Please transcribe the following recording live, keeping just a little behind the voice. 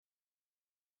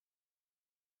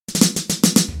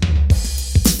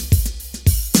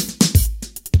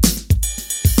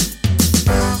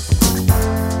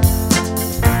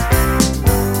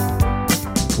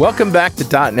Welcome back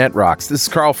to .NET Rocks. This is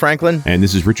Carl Franklin. And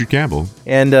this is Richard Campbell.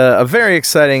 And a very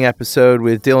exciting episode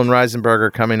with Dylan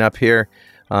Reisenberger coming up here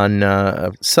on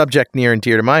a subject near and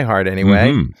dear to my heart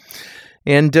anyway. Mm-hmm.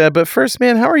 And but first,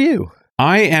 man, how are you?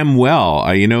 I am well.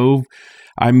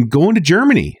 I'm going to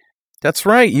Germany. That's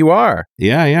right, you are.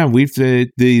 Yeah. We've the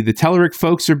Telerik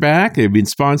folks are back. They've been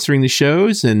sponsoring the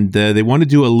shows, and they want to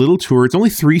do a little tour. It's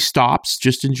only 3 stops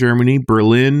just in Germany: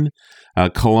 Berlin,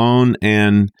 Cologne,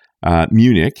 and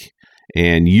Munich.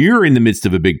 And you're in the midst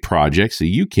of a big project, so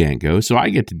you can't go. So I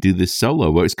get to do this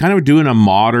solo. But it's kind of doing a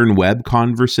modern web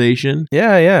conversation.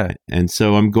 Yeah. And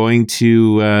so I'm going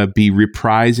to be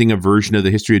reprising a version of the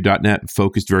history of .NET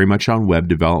focused very much on web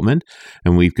development.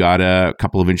 And we've got a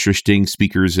couple of interesting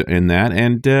speakers in that,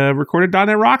 and recorded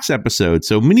 .NET Rocks episode.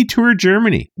 So mini tour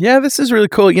Germany. Yeah, this is really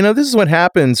cool. You know, this is what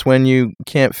happens when you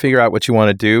can't figure out what you want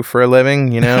to do for a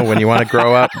living, you know, when you want to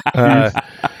grow up.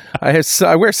 I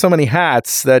wear so many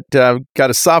hats that I've got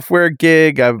a software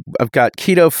gig. I've got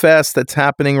Keto Fest that's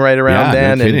happening right around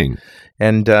then. No kidding.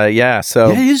 And so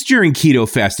it is during Keto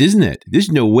Fest, isn't it? There's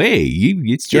no way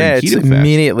it's during Keto Fest. Yeah, it's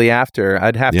immediately after.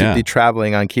 I'd have to be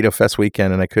traveling on Keto Fest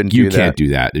weekend, and I couldn't do that. You can't do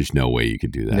that. There's no way you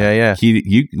could do that. Yeah.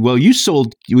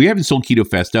 We haven't sold Keto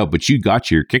Fest out, but you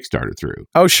got your Kickstarter through.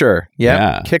 Oh, sure.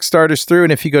 Yeah. Kickstarter's through,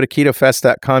 and if you go to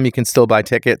ketofest.com, you can still buy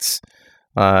tickets.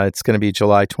 It's going to be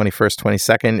July 21st,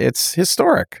 22nd. It's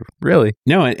historic, really.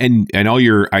 No, and all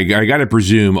your, I got to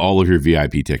presume all of your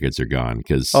VIP tickets are gone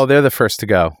because... Oh, they're the first to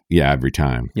go. Yeah, every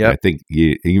time. Yeah, I think,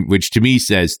 which to me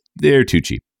says they're too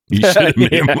cheap. You should have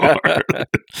made more.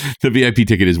 The VIP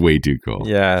ticket is way too cool.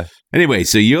 Yeah. Anyway,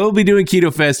 so you'll be doing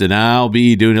Keto Fest and I'll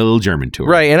be doing a little German tour.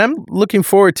 Right, and I'm looking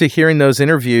forward to hearing those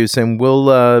interviews, and we'll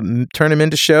turn them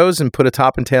into shows and put a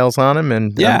top and tails on them,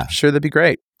 and I'm sure they'll be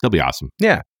great. They'll be awesome.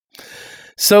 Yeah.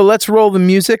 So let's roll the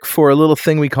music for a little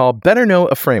thing we call Better Know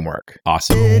a Framework.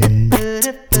 Awesome. All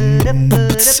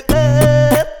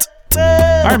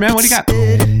right, man, what do you got?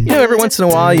 You know, every once in a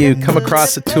while you come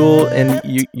across a tool and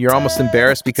you're almost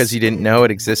embarrassed because you didn't know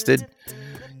it existed.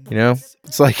 You know,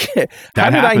 it's like, how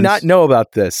did I not know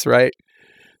about this, right?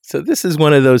 So this is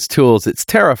one of those tools. It's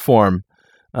Terraform,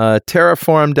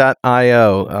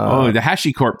 terraform.io. The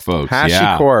HashiCorp folks.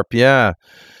 HashiCorp, yeah.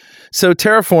 So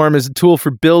Terraform is a tool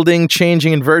for building,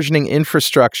 changing, and versioning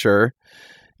infrastructure,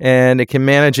 and it can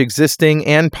manage existing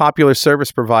and popular service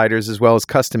providers as well as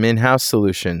custom in-house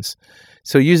solutions.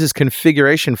 So it uses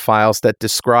configuration files that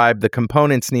describe the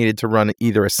components needed to run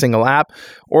either a single app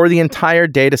or the entire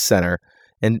data center,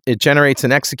 and it generates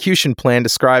an execution plan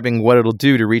describing what it'll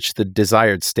do to reach the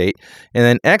desired state, and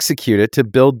then execute it to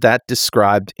build that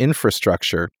described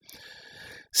infrastructure.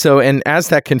 So, and as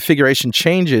that configuration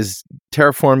changes,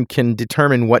 Terraform can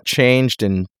determine what changed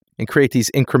and create these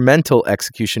incremental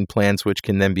execution plans, which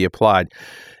can then be applied.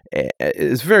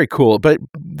 It's very cool. But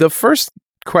the first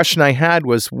question I had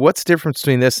was, what's the difference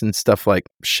between this and stuff like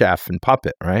Chef and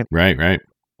Puppet, right? Right.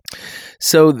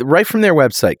 So right from their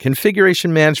website,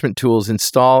 configuration management tools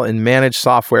install and manage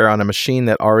software on a machine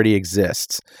that already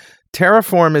exists.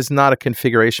 Terraform is not a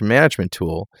configuration management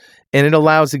tool, and it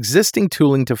allows existing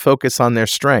tooling to focus on their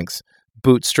strengths,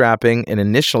 bootstrapping and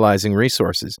initializing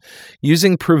resources.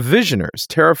 Using provisioners,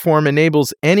 Terraform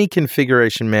enables any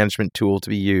configuration management tool to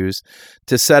be used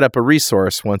to set up a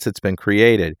resource once it's been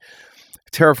created.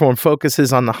 Terraform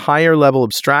focuses on the higher level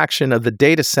abstraction of the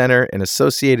data center and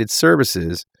associated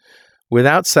services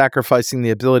without sacrificing the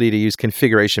ability to use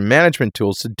configuration management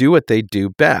tools to do what they do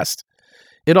best.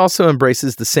 It also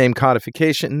embraces the same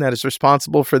codification that is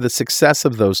responsible for the success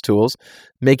of those tools,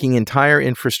 making entire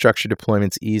infrastructure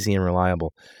deployments easy and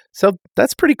reliable. So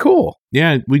that's pretty cool.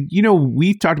 Yeah,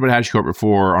 we've talked about HashiCorp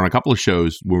before on a couple of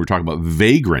shows when we were talking about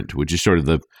Vagrant, which is sort of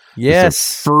the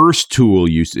first tool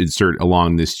you insert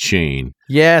along this chain.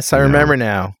 Yes, I remember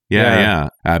now. Yeah.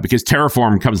 Because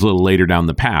Terraform comes a little later down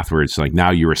the path where it's like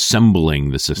now you're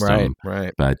assembling the system.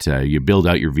 Right. But you build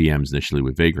out your VMs initially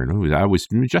with Vagrant. I was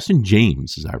Justin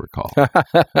James, as I recall.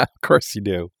 Of course you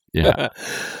do. Yeah.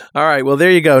 All right. Well,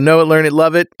 there you go. Know it, learn it,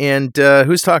 love it. And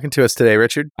who's talking to us today,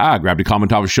 Richard? Grabbed a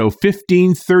comment off of show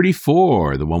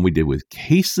 1534, the one we did with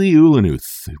Casey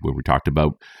Ulenuth, where we talked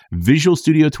about Visual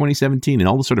Studio 2017 and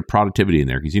all the sort of productivity in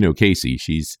there. Because, Casey,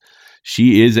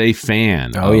 she is a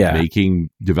fan of making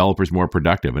developers more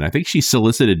productive. And I think she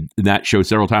solicited in that show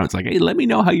several times. It's like, hey, let me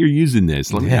know how you're using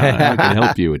this. Let me know how I can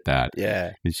help you with that.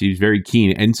 Yeah. And she's very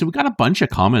keen. And so we got a bunch of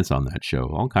comments on that show,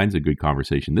 all kinds of good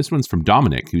conversation. This one's from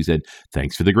Dominic, who said,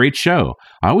 thanks for the great show.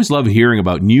 I always love hearing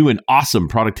about new and awesome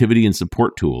productivity and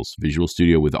support tools. Visual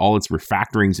Studio, with all its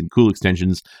refactorings and cool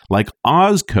extensions like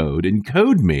Ozcode and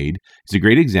CodeMade, is a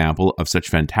great example of such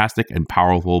fantastic and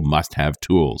powerful must-have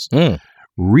tools.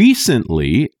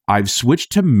 Recently, I've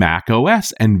switched to Mac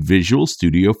OS and Visual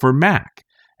Studio for Mac,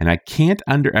 and I can't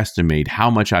underestimate how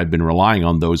much I've been relying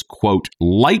on those, quote,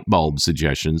 light bulb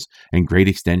suggestions and great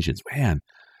extensions. Man,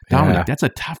 Dominic, that's a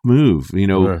tough move.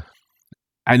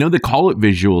 I know they call it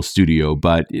Visual Studio,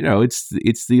 but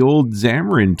it's the old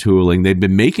Xamarin tooling. They've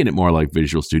been making it more like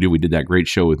Visual Studio. We did that great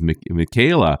show with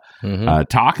Michaela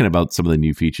talking about some of the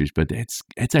new features, but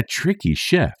it's a tricky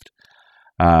shift.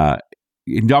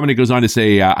 And Dominic goes on to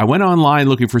say, I went online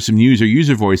looking for some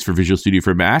user voice for Visual Studio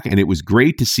for Mac, and it was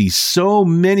great to see so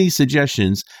many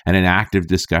suggestions and an active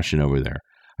discussion over there.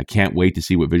 I can't wait to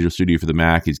see what Visual Studio for the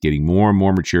Mac is getting more and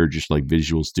more mature, just like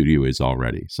Visual Studio is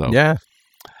already. So, yeah.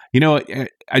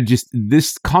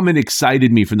 This comment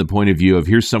excited me from the point of view of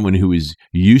here's someone who is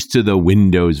used to the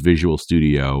Windows Visual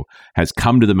Studio, has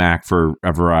come to the Mac for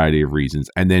a variety of reasons,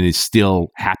 and then is still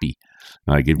happy.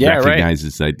 Like it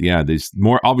recognizes that, there's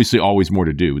more, obviously always more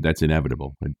to do. That's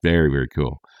inevitable. But very, very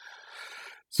cool.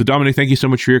 So Dominic, thank you so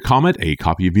much for your comment. A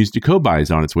copy of Music to Code By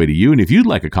is on its way to you. And if you'd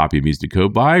like a copy of Music to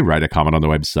Code By, write a comment on the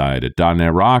website at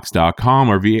 .netrocks.com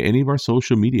or via any of our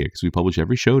social media, because we publish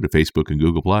every show to Facebook and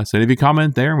Google+. And if you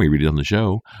comment there and we read it on the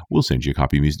show, we'll send you a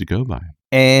copy of Music to Code By.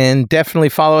 And definitely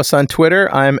follow us on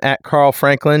Twitter. I'm at Carl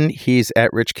Franklin. He's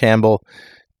at Rich Campbell.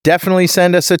 Definitely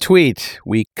send us a tweet.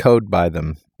 We code by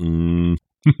them.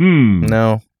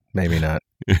 No, maybe not.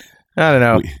 I don't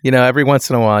know. Every once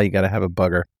in a while, you got to have a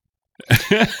bugger.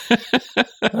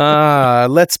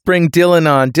 Let's bring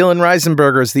Dylan on. Dylan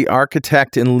Reisenberger is the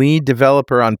architect and lead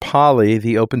developer on Poly,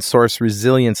 the open source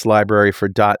resilience library for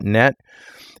 .NET.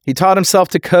 He taught himself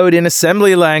to code in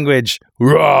assembly language.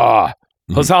 Rah!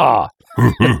 Huzzah!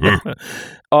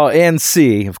 And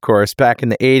C, of course, back in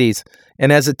the 80s.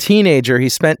 And as a teenager, he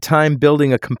spent time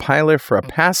building a compiler for a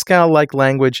Pascal-like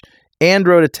language and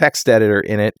wrote a text editor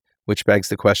in it, which begs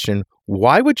the question,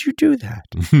 why would you do that?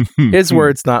 His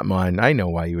words, not mine. I know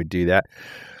why you would do that.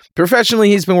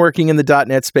 Professionally, he's been working in the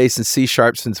 .NET space in C#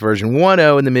 since version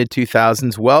 1.0 in the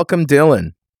mid-2000s. Welcome,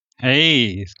 Dylan. Hey,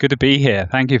 it's good to be here.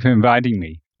 Thank you for inviting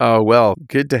me. Oh, well,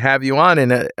 good to have you on.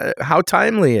 And how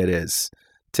timely it is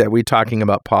to we talking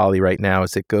about Poly right now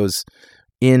as it goes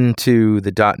into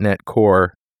the .NET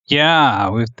Core. Yeah,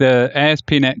 with the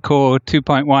ASP.NET Core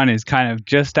 2.1 is kind of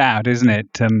just out, isn't it?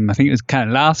 I think it was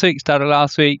kind of started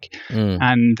last week.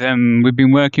 And we've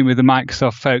been working with the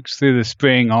Microsoft folks through the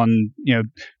spring on,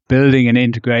 building an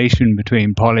integration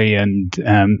between Poly and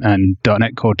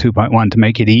 .NET Core 2.1 to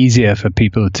make it easier for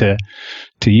people to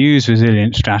use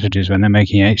resilient strategies when they're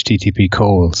making HTTP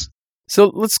calls. So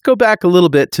let's go back a little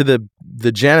bit to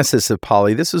the genesis of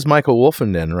Poly. This was Michael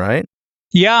Wolfenden, right?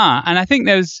 Yeah, and I think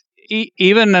there's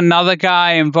even another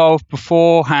guy involved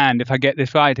beforehand, if I get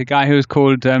this right, a guy who was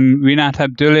called Rinat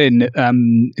Abdullin,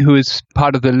 who was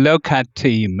part of the Locad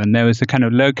team. And there was a kind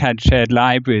of Locad shared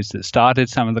libraries that started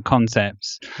some of the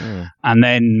concepts. And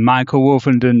then Michael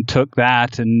Wolfenden took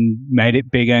that and made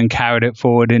it bigger and carried it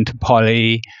forward into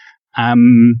Poly.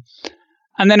 And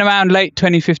then around late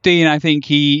 2015, I think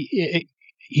he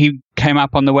came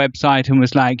up on the website and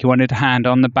was like, he wanted to hand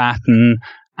on the baton.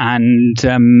 And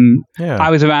I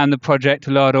was around the project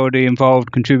a lot, already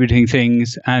involved, contributing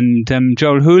things. And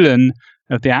Joel Houlihan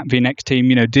of the AppVNext team,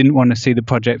 didn't want to see the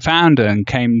project founder and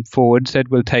came forward, said,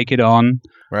 we'll take it on,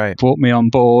 brought me on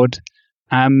board.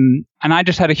 And I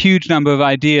just had a huge number of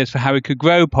ideas for how we could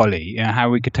grow Poly, how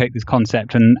we could take this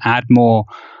concept and add more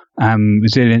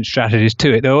resilient strategies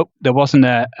to it. There wasn't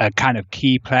a kind of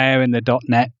key player in the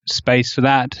 .NET space for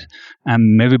that.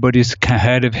 Everybody's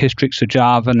heard of Hystrix for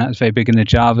Java, and that's very big in the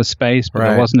Java space, but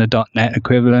there wasn't a .NET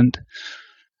equivalent.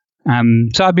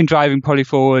 So I've been driving Poly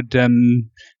forward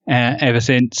ever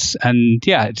since, and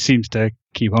it seems to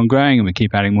keep on growing, and we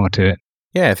keep adding more to it.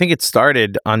 Yeah, I think it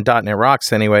started on .NET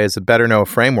Rocks anyway as a Better Know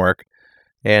framework.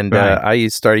 And I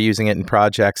started using it in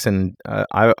projects, and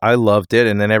I loved it.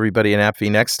 And then everybody in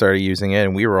AppVNext started using it,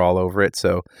 and we were all over it.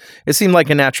 So it seemed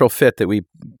like a natural fit that we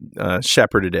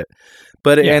shepherded it.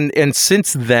 But and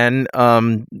since then,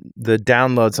 the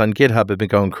downloads on GitHub have been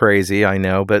going crazy. I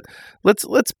know, but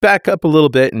let's back up a little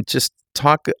bit and just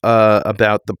talk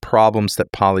about the problems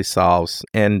that Poly solves,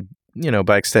 and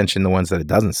by extension, the ones that it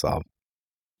doesn't solve.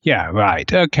 Yeah,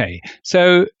 right. Okay.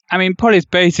 So, Poly is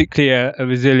basically a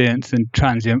resilience and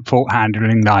transient fault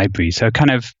handling library. So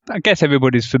I guess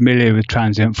everybody's familiar with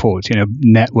transient faults,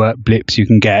 network blips you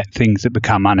can get, things that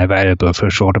become unavailable for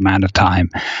a short amount of time.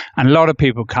 And a lot of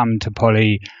people come to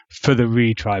Poly for the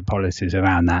retry policies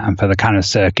around that and for the kind of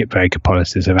circuit breaker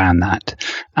policies around that.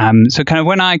 So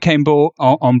when I came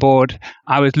on board,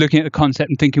 I was looking at the concept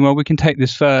and thinking, well, we can take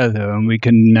this further and we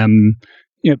can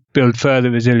build further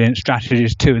resilient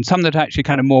strategies too, and some that are actually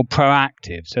kind of more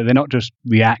proactive. So they're not just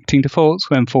reacting to faults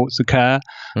when faults occur,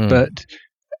 but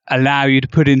allow you to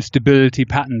put in stability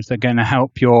patterns that are going to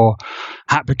help your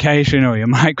application or your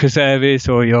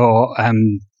microservice or your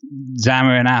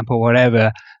Xamarin app or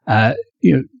whatever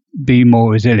be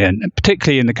more resilient,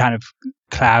 particularly in the kind of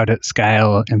cloud at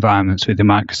scale environments with the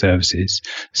microservices.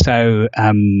 So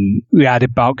we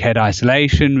added bulkhead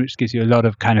isolation, which gives you a lot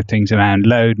of kind of things around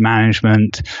load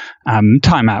management.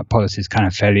 Timeout policy is kind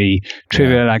of fairly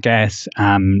trivial, I guess.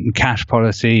 Cache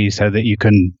policy, so that you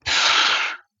can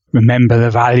remember the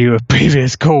value of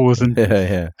previous calls, and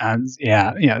that's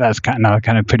another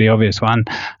kind of pretty obvious one.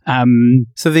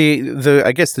 So the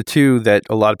I guess the two that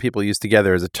a lot of people use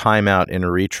together is a timeout and a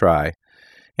retry.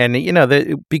 And,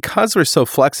 because we're so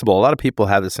flexible, a lot of people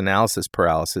have this analysis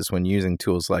paralysis when using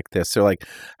tools like this. They're like,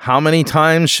 how many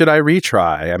times should I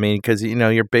retry? I mean, because,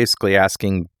 you're basically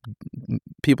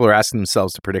people are asking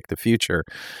themselves to predict the future.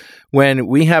 When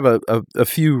we have a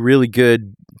few really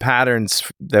good patterns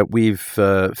that we've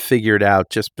figured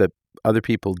out just that other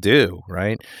people do,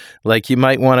 right? Like you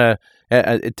might want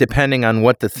to, depending on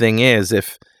what the thing is,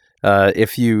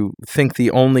 if you think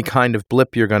the only kind of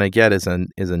blip you're going to get is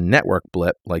a network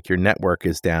blip, like your network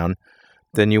is down,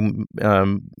 then you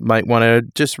might want to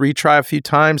just retry a few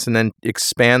times and then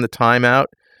expand the timeout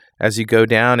as you go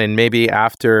down. And maybe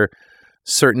after a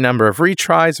certain number of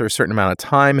retries or a certain amount of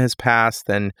time has passed,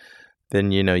 then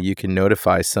you can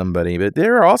notify somebody. But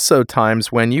there are also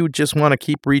times when you just want to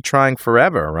keep retrying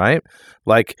forever, right?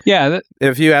 Like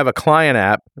if you have a client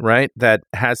app, right, that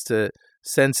has to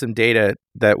send some data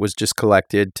that was just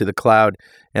collected to the cloud,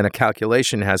 and a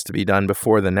calculation has to be done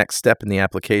before the next step in the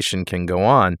application can go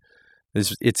on.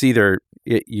 It's either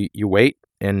you wait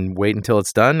until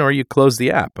it's done, or you close the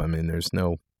app. I mean, there's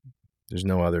no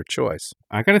other choice.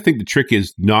 I kind of think the trick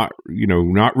is not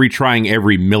retrying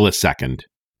every millisecond.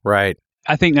 Right.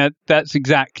 I think that's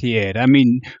exactly it. I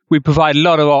mean, we provide a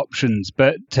lot of options,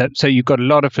 but so you've got a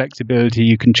lot of flexibility.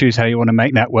 You can choose how you want to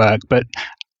make that work, but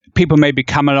people maybe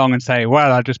come along and say,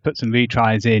 well, I'll just put some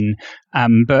retries in.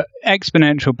 But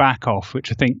exponential back off,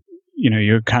 which I think,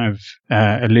 you're kind of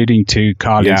alluding to,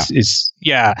 Carl, is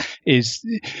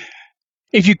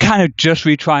if you kind of just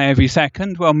retry every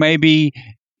second, well, maybe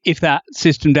if that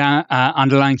system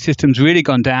underlying system's really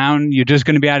gone down, you're just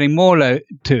going to be adding more load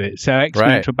to it. So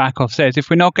exponential back off says, if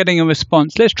we're not getting a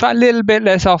response, let's try a little bit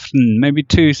less often, maybe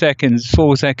 2 seconds,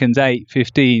 4 seconds, 8,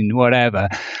 15, whatever.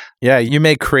 Yeah, you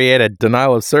may create a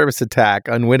denial of service attack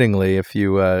unwittingly if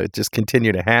you just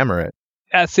continue to hammer it.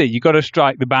 That's it. You've got to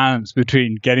strike the balance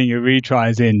between getting your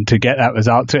retries in to get that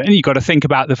result. And you've got to think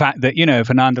about the fact that, if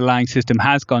an underlying system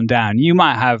has gone down, you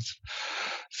might have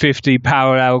 50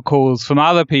 parallel calls from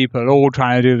other people all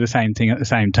trying to do the same thing at the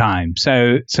same time.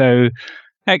 So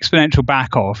exponential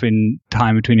back off in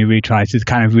time between your retries is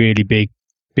kind of really big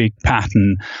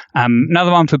pattern.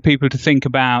 Another one for people to think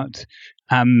about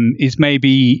is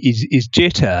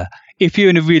jitter. If you're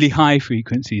in a really high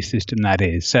frequency system, that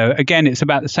is. So again, it's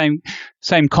about the same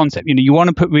concept. You want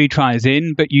to put retries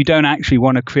in, but you don't actually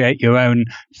want to create your own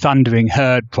thundering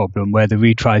herd problem where the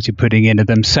retries you're putting in are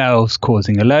themselves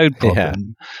causing a load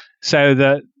problem. Yeah. So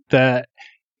that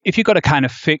if you've got a kind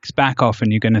of fixed back off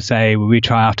and you're going to say, well,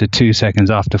 retry after 2 seconds,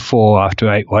 after 4,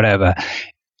 after 8, whatever,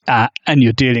 and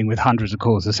you're dealing with hundreds of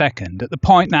calls a second, at the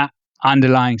point that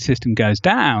underlying system goes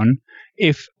down,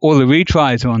 if all the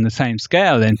retries are on the same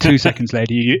scale, then 2 seconds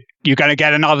later, you're going to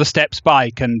get another step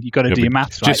spike, and you've got to do your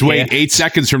maths right. Just wait 8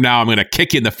 seconds from now, I'm going to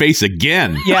kick you in the face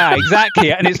again. Yeah,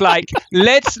 exactly. And it's like,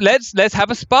 let's have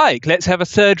a spike. Let's have a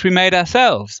surge we made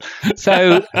ourselves.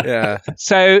 So,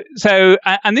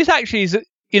 and this actually is,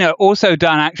 also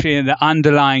done actually in the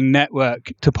underlying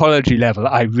network topology level.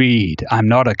 I'm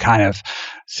not a kind of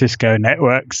Cisco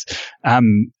networks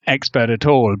expert at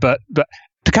all, but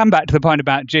to come back to the point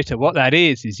about jitter, what that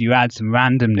is you add some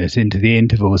randomness into the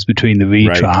intervals between the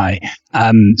retry,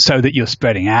 so that you're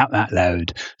spreading out that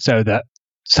load, so that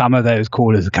some of those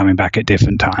callers are coming back at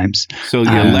different times. So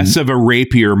you're less of a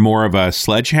rapier, more of a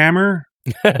sledgehammer?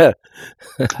 Yeah,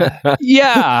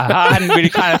 I hadn't really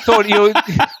kind of thought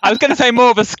I was going to say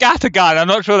more of a scattergun. I'm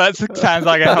not sure that sounds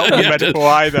like a helpful metaphor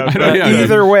either. But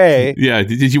either way. Yeah,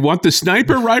 did you want the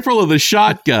sniper rifle or the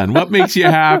shotgun? What makes you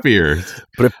happier?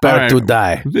 Prepare to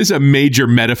die. There's a major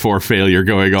metaphor failure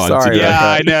going on. Sorry, today. Yeah,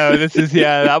 I know.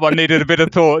 That one needed a bit of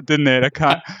thought, didn't it? I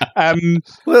can't.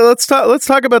 Well, let's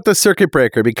talk about the circuit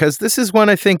breaker, because this is one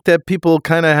I think that people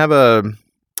kind of have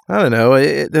I don't know.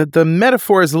 The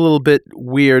metaphor is a little bit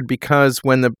weird, because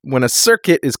when a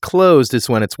circuit is closed is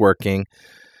when it's working,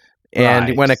 And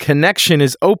Right. when a connection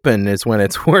is open is when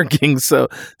it's working. So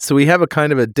we have a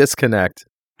kind of a disconnect.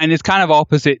 And it's kind of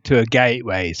opposite to a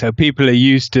gateway. So people are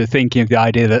used to thinking of the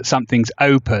idea that something's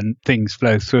open, things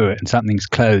flow through it, and something's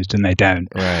closed and they don't.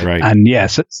 Right. And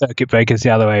yes, circuit breaker's the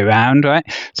other way around, right?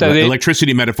 So the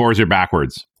electricity metaphors are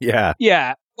backwards. Yeah.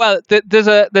 Yeah. Well, there's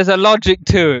a logic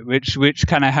to it, which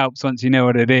kind of helps once you know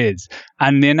what it is.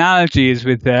 And the analogy is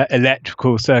with the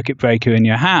electrical circuit breaker in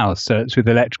your house. So it's with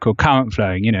electrical current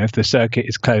flowing. You know, if the circuit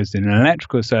is closed in an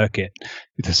electrical circuit,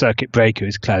 if the circuit breaker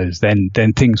is closed, then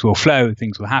things will flow,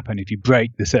 things will happen. If you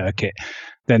break the circuit,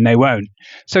 then they won't.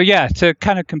 So yeah, to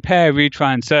kind of compare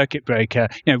retry and circuit breaker,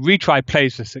 you know, retry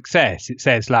plays for success. It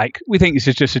says like, we think this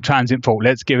is just a transient fault,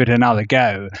 let's give it another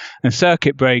go. And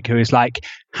circuit breaker is like,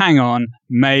 hang on,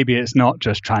 maybe it's not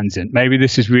just transient. Maybe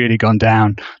this has really gone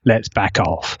down, let's back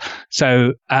off.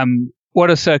 So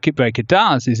what a circuit breaker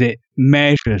does is it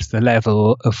measures the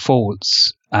level of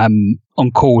faults on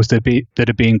calls that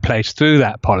are being placed through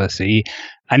that policy.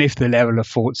 And if the level of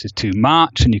faults is too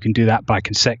much, and you can do that by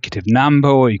consecutive number,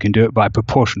 or you can do it by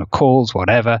proportional calls,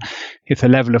 whatever. If the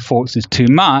level of faults is too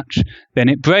much, then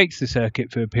it breaks the circuit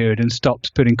for a period and stops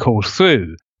putting calls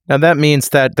through. Now that means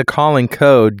that the calling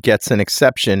code gets an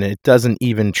exception. It doesn't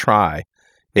even try.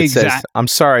 It says, I'm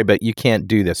sorry, but you can't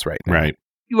do this right now.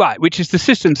 Right, which is the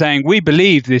system saying, we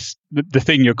believe the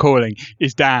thing you're calling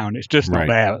is down. It's just not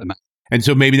there at the moment. And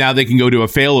so maybe now they can go to a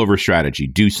failover strategy,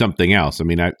 do something else. I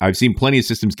mean, I've seen plenty of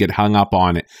systems get hung up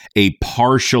on a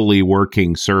partially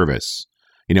working service.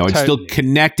 You know, it's still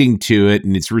connecting to it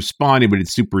and it's responding, but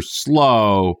it's super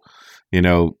slow, you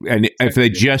know, and if they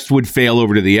just would fail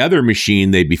over to the other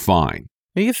machine, they'd be fine.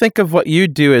 You think of what you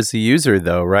do as a user,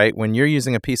 though, right? When you're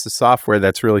using a piece of software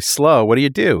that's really slow, what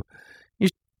do? You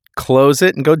close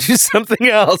it and go do something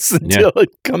else until it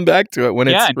come back to it when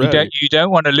it's ready. You don't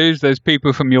want to lose those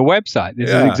people from your website. This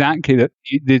is exactly that.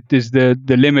 There's the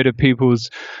limit of people's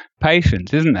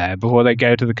patience, isn't there, before they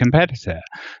go to the competitor.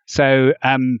 So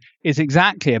it's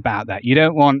exactly about that. You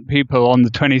don't want people on the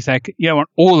 20-second, you don't want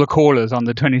all the callers on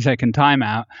the 20-second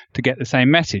timeout to get the same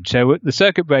message. So the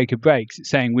circuit breaker breaks, it's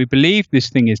saying, we believe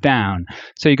this thing is down.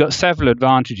 So you've got several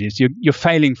advantages. You're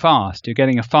failing fast. You're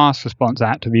getting a fast response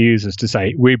out to the users to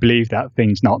say, we believe that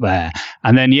thing's not there.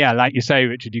 And then, like you say,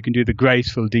 Richard, you can do the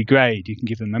graceful degrade. You can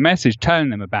give them a message, tell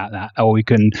them about that, or you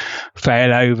can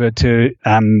fail over to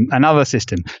another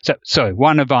system. So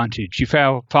one advantage, you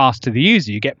fail fast to the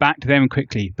user, you get back to them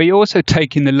quickly, but you're also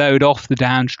taking the load off the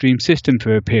downstream system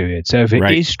for a period. So if it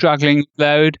is struggling with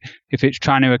load, if it's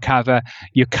trying to recover,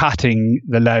 you're cutting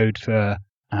the load for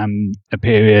a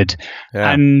period.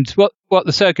 Yeah. And what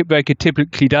the circuit breaker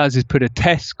typically does is put a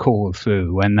test call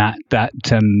through when that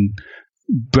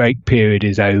break period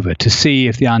is over to see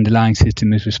if the underlying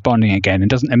system is responding again and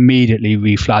doesn't immediately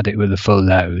reflood it with a full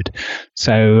load.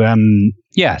 So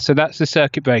so that's the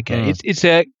circuit breaker. It's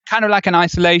a kind of like an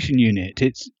isolation unit.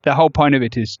 It's the whole point of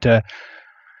it is to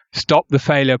stop the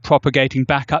failure propagating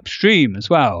back upstream as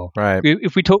well. Right.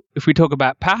 If we talk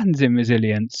about patterns in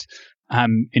resilience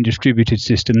in distributed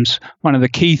systems, one of the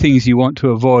key things you want to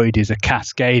avoid is a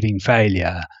cascading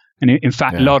failure. And in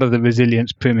fact, a lot of the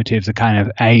resilience primitives are kind of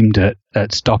aimed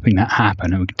at stopping that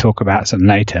happen. And we can talk about some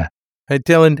later. Hey,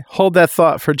 Dylan, hold that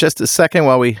thought for just a second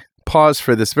while we pause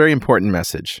for this very important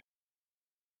message.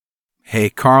 Hey,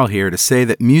 Carl here to say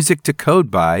that Music to Code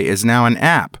By is now an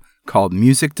app called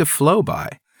Music to Flow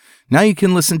By. Now you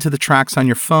can listen to the tracks on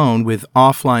your phone with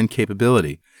offline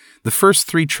capability. The first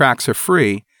 3 tracks are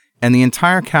free, and the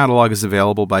entire catalog is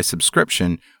available by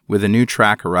subscription with a new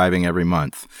track arriving every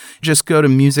month. Just go to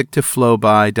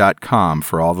musictoflowby.com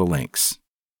for all the links.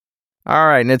 All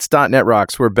right, and it's .NET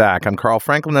Rocks. We're back. I'm Carl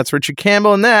Franklin. That's Richard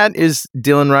Campbell, and that is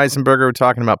Dylan Reisenberger. We're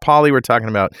talking about Poly. We're talking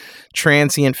about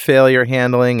transient failure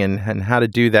handling and how to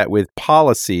do that with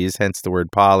policies, hence the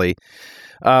word Poly.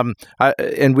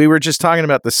 And we were just talking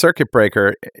about the circuit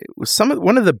breaker.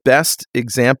 One of the best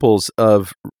examples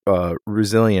of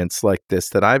resilience like this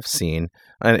that I've seen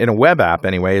in a web app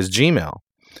anyway is Gmail.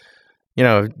 You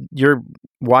know, your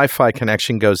Wi-Fi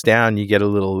connection goes down, you get a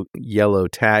little yellow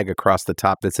tag across the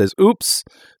top that says, oops,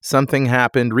 something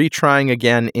happened, retrying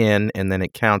again and then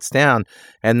it counts down.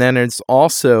 And then there's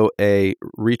also a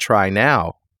retry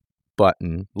now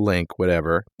button, link,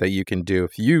 whatever, that you can do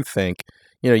if you think,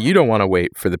 you don't want to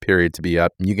wait for the period to be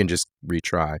up, and you can just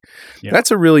retry. Yep.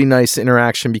 That's a really nice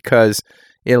interaction because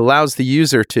it allows the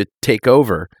user to take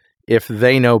over if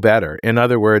they know better. In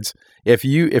other words, if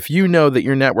you know that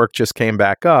your network just came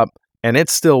back up and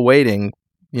it's still waiting,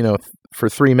 for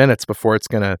 3 minutes before it's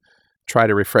going to try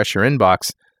to refresh your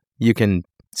inbox, you can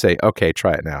say, okay,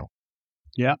 try it now.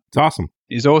 Yeah. It's awesome.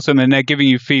 is awesome. And they're giving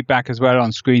you feedback as well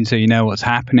on screen so you know what's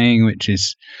happening, which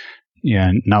is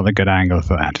another good angle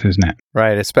for that, isn't it?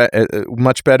 Right. It's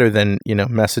much better than,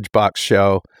 message box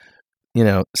show,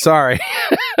 sorry,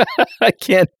 I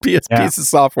can't be a piece of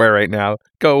software right now.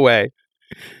 Go away.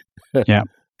 Yeah.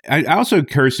 It also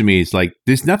occurs to me, it's like,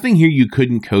 there's nothing here you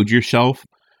couldn't code yourself,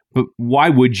 but why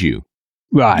would you?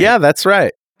 Right. Yeah, that's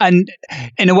right. And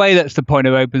in a way, that's the point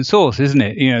of open source, isn't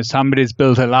it? Somebody's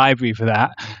built a library for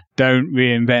that. Don't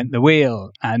reinvent the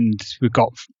wheel. And we've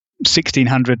got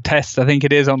 1,600 tests, I think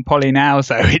it is, on Poly now.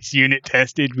 So it's unit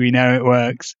tested. We know it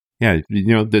works. Yeah.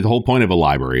 The whole point of a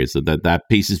library is that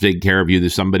piece is taken care of you.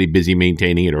 There's somebody busy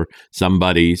maintaining it or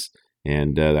somebody's.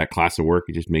 And that class of work,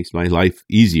 it just makes my life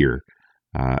easier.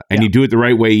 And you do it the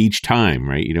right way each time,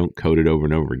 right? You don't code it over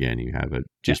and over again. You have it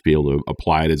just be able to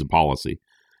apply it as a policy.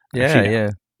 Yeah.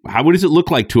 What does it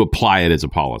look like to apply it as a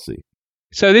policy?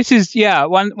 So this is,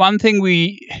 one thing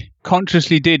we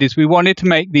consciously did is we wanted to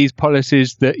make these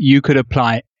policies that you could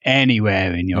apply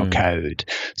anywhere in your code.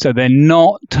 So they're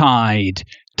not tied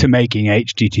to making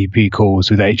HTTP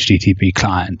calls with HTTP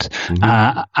clients.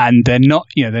 And they're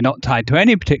not tied to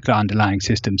any particular underlying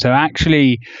system. So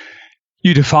actually,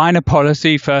 you define a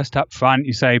policy first up front.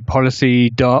 You say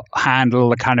policy.handle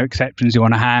the kind of exceptions you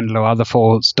want to handle or other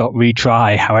faults,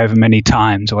 .retry however many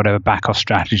times or whatever backoff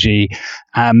strategy.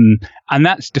 And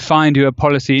that's defined to a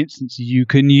policy instance you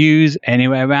can use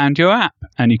anywhere around your app.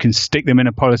 And you can stick them in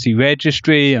a policy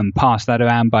registry and pass that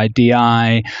around by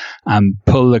DI and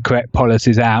pull the correct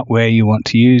policies out where you want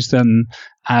to use them.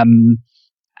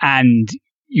 And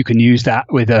you can use that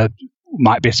with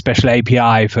might be a special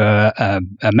API for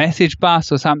a message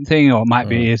bus or something, or it might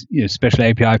be a special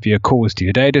API for your calls to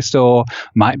your data store,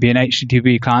 might be an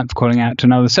HTTP client for calling out to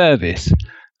another service.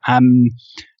 A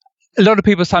lot of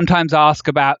people sometimes ask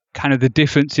about kind of the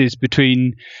differences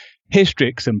between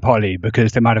Hystrix and Poly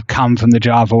because they might have come from the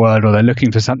Java world or they're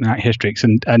looking for something like Hystrix.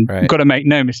 And right. You've got to make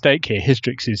no mistake here,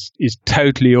 Hystrix is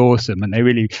totally awesome and they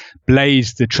really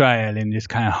blazed the trail in this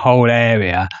kind of whole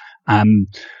area.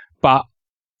 But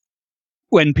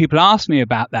when people ask me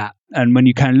about that, and when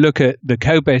you kind of look at the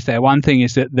code base there, one thing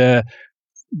is that the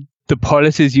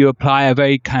policies you apply are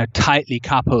very kind of tightly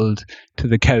coupled to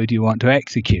the code you want to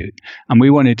execute. And we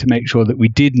wanted to make sure that we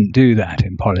didn't do that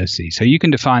in policy. So you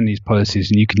can define these policies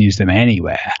and you can use them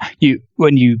anywhere.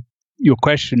 Your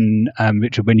question,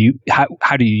 Richard,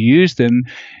 how do you use them?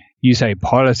 You say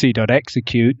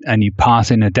policy.execute and you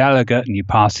pass in a delegate and you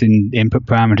pass in input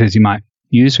parameters you might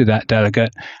use with that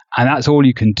delegate, and that's all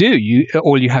you can do.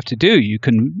 All you have to do, you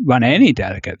can run any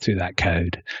delegate through that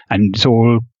code, and it's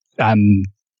all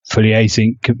fully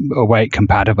async await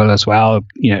compatible as well.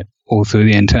 All through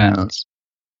the internals.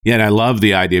 Yeah, and I love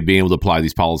the idea of being able to apply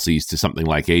these policies to something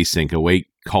like async await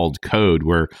called code,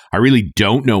 where I really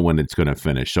don't know when it's going to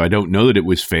finish, so I don't know that it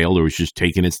was failed or it's just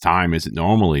taking its time as it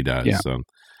normally does. Yeah. So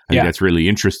I think that's really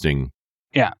interesting.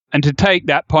 Yeah, and to take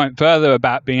that point further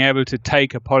about being able to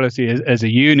take a policy as a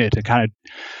unit, to kind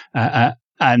of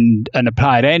and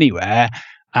apply it anywhere,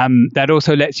 that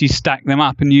also lets you stack them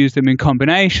up and use them in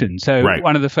combination. So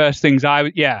one of the first things I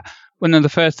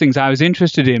was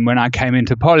interested in when I came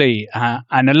into Poly,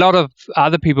 and a lot of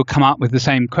other people come up with the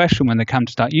same question when they come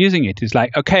to start using it, is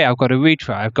like, okay, I've got a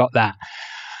retry, I've got that.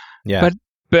 Yeah.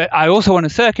 But I also want a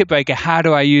circuit breaker. How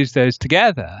do I use those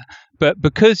together? But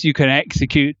because you can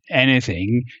execute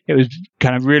anything, it was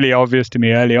kind of really obvious to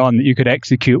me early on that you could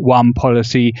execute one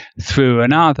policy through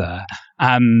another.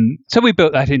 So we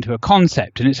built that into a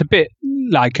concept, and it's a bit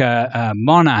like a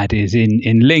monad is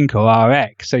in Link or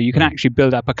RX. So you can actually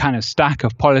build up a kind of stack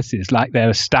of policies, like they're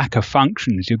a stack of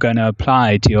functions you're going to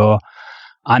apply to your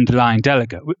underlying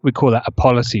delegate. We call that a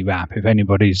policy wrap, if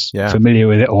anybody's familiar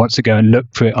with it or wants to go and look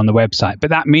for it on the website.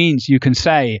 But that means you can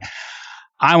say,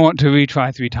 I want to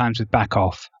retry 3 times with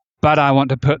backoff, but I want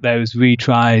to put those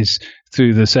retries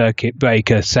through the circuit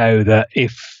breaker so that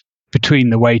if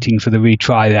between the waiting for the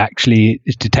retry that actually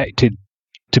is detected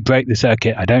to break the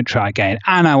circuit, I don't try again.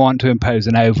 And I want to impose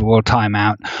an overall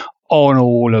timeout on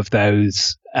all of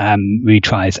those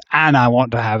retries. And I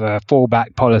want to have a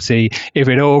fallback policy. If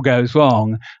it all goes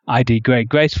wrong, I degrade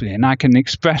gracefully. And I can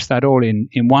express that all in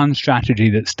one strategy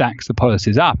that stacks the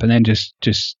policies up, and then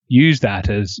just use that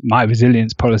as my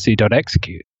resilience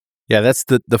policy.execute. Yeah, that's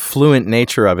the fluent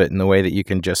nature of it, and the way that you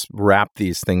can just wrap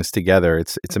these things together.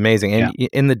 It's amazing. And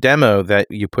in the demo that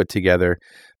you put together,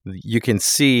 you can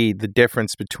see the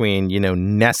difference between,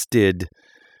 nested.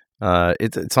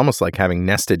 It's almost like having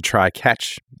nested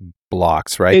try-catch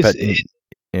blocks, right?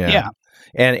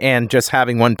 And just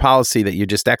having one policy that you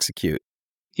just execute.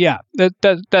 Yeah,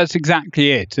 that's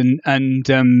exactly it. And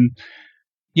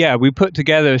we put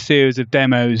together a series of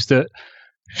demos that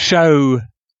show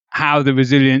how the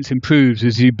resilience improves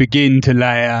as you begin to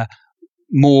layer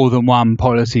more than one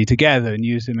policy together and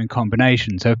use them in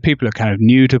combination. So if people are kind of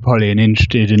new to Poly and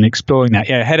interested in exploring that,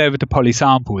 head over to Poly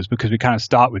Samples, because we kind of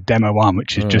start with demo 1,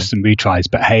 which is just some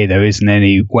retries, but hey, there isn't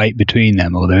any weight between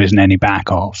them, or there isn't any back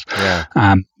off.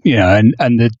 And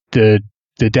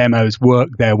the demos work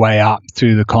their way up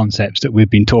through the concepts that we've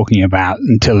been talking about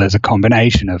until there's a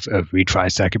combination of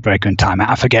retry, circuit breaker, and timeout.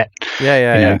 I forget.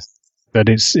 But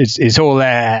it's all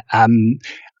there. And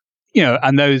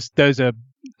those are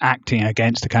acting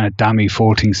against the kind of dummy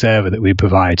faulting server that we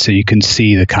provide, so you can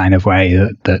see the kind of way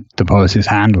that the policies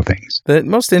handle things. The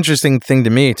most interesting thing to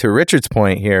me, to Richard's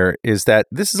point here, is that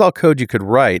this is all code you could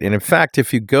write. And in fact,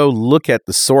 if you go look at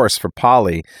the source for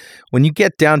Poly, when you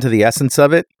get down to the essence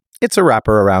of it, it's a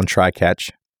wrapper around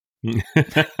try-catch.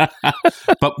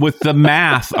 But with the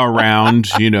math around,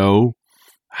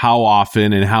 how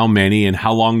often and how many and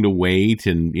how long to wait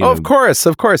and Of course.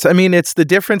 I mean, it's the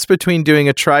difference between doing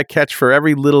a try catch for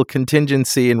every little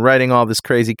contingency and writing all this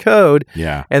crazy code,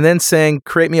 and then saying,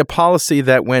 create me a policy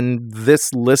that when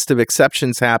this list of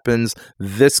exceptions happens,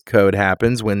 this code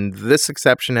happens. When this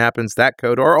exception happens, that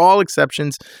code, or all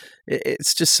exceptions.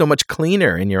 It's just so much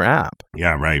cleaner in your app.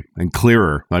 Yeah, right, and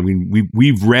clearer. I mean,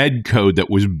 we've read code that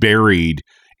was buried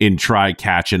in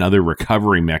try-catch and other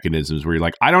recovery mechanisms where you're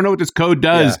like, I don't know what this code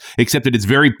does, except that it's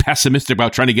very pessimistic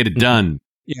about trying to get it done.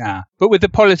 Yeah. But with the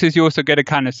policies, you also get a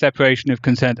kind of separation of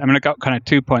concerns. I mean, I got kind of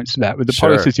 2 points to that. With the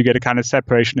policies, you get a kind of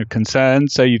separation of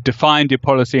concerns. So you've defined your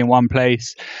policy in one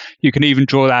place. You can even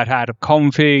draw that out of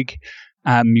config.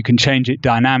 You can change it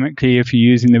dynamically if you're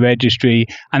using the registry,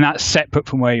 and that's separate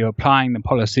from where you're applying the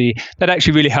policy. That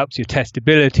actually really helps your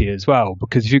testability as well,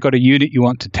 because if you've got a unit you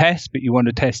want to test, but you want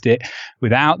to test it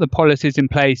without the policies in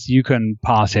place, you can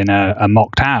pass in a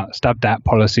mocked out, stubbed out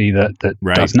policy that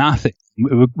does nothing.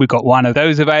 We've got one of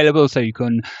those available, so you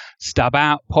can stub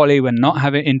out Poly when not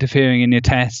have it interfering in your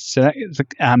tests. So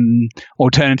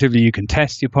alternatively, you can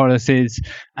test your policies.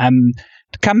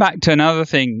 To come back to another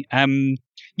thing, I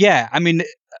mean,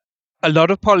 a lot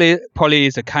of Poly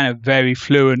is a kind of very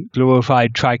fluent,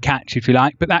 glorified try-catch, if you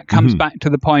like, but that comes back to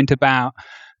the point about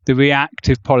the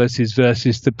reactive policies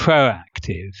versus the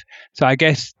proactive. So I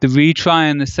guess the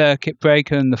retry and the circuit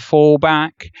breaker and the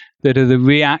fallback that are the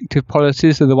reactive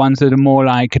policies are the ones that are more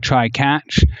like a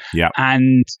try-catch. Yeah.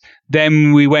 And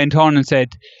then we went on and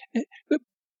said,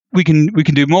 we can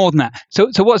do more than that.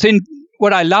 So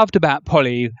what I loved about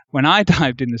Poly when I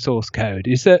dived in the source code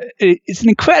is that it's an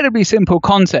incredibly simple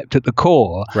concept at the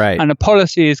core. Right. And a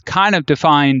policy is kind of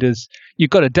defined as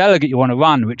you've got a delegate you want to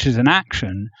run, which is an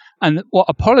action. And what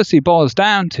a policy boils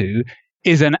down to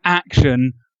is an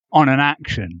action on an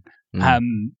action.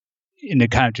 In a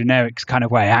kind of generics kind of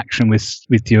way, action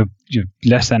with your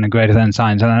less than and greater than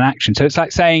signs on an action. So it's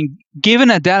like saying, given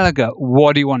a delegate,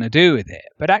 what do you want to do with it?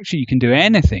 But actually you can do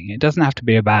anything. It doesn't have to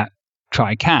be about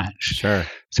try catch. Sure.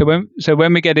 So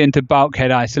when we get into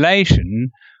bulkhead isolation,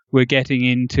 we're getting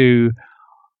into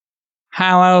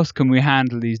how else can we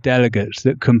handle these delegates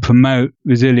that can promote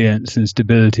resilience and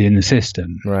stability in the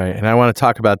system? Right. And I want to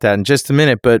talk about that in just a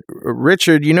minute. But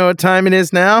Richard, you know what time it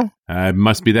is now? It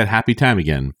must be that happy time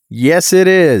again. Yes, it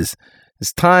is.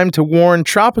 It's time to warn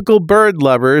tropical bird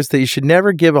lovers that you should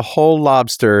never give a whole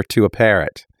lobster to a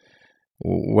parrot.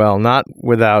 Well, not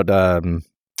without a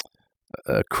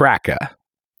cracker.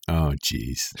 Oh,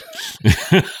 jeez.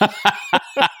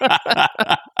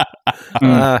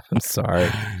 I'm sorry.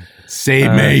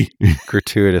 Save me.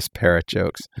 Gratuitous parrot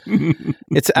jokes.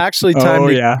 It's actually time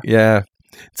yeah.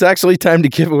 It's actually time to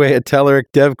give away a Telerik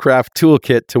DevCraft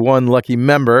toolkit to one lucky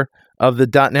member of the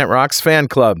 .NET Rocks fan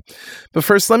club. But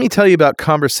first, let me tell you about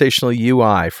Conversational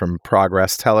UI from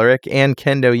Progress Telerik and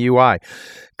Kendo UI.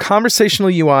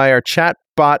 Conversational UI are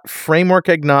chatbot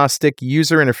framework-agnostic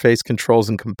user interface controls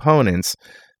and components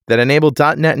that enable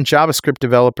 .NET and JavaScript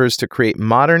developers to create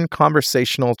modern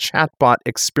conversational chatbot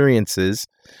experiences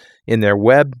in their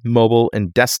web, mobile,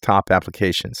 and desktop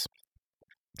applications.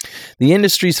 The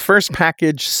industry's first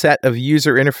packaged set of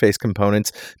user interface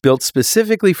components built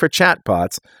specifically for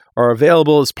chatbots are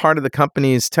available as part of the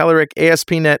company's Telerik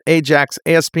ASP.NET Ajax,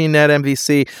 ASP.NET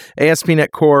MVC,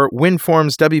 ASP.NET Core,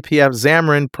 WinForms, WPF,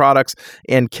 Xamarin products,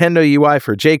 and Kendo UI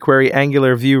for jQuery,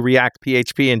 Angular, Vue, React,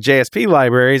 PHP, and JSP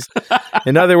libraries.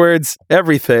 In other words,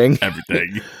 everything.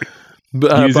 Everything.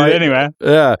 Use it anywhere.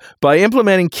 By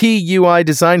implementing key UI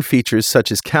design features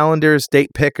such as calendars,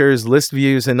 date pickers, list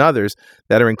views, and others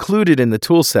that are included in the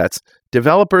tool sets,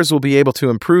 developers will be able to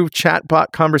improve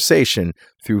chatbot conversation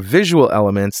through visual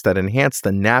elements that enhance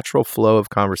the natural flow of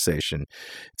conversation.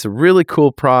 It's a really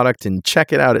cool product, and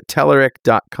check it out at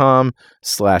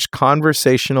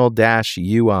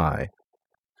Telerik.com/conversational-UI.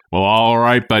 Well, all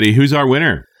right, buddy. Who's our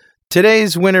winner?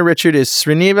 Today's winner, Richard, is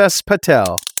Srinivas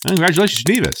Patel. Congratulations,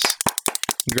 Srinivas.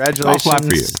 Congratulations, I'll clap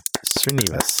for you.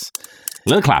 Srinivas.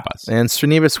 Little clap us. And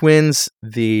Srinivas wins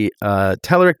the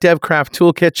Telerik DevCraft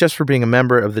Toolkit just for being a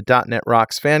member of the .NET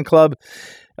Rocks fan club.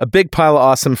 A big pile of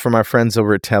awesome from our friends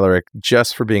over at Telerik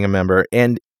just for being a member.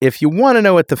 And if you want to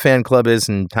know what the fan club is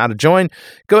and how to join,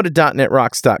 go to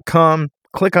 .NETRocks.com,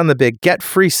 click on the big Get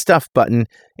Free Stuff button,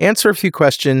 answer a few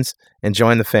questions, and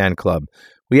join the fan club.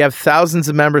 We have thousands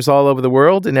of members all over the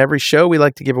world, and every show we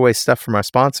like to give away stuff from our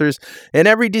sponsors. And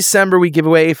every December we give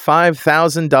away a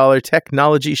 $5,000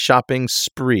 technology shopping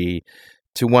spree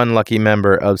to one lucky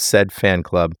member of said fan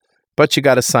club. But you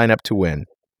got to sign up to win.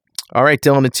 All right,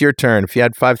 Dylan, it's your turn. If you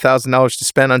had $5,000 to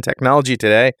spend on technology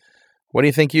today, what do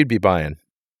you think you'd be buying?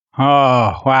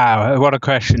 Oh, wow. What a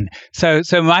question. So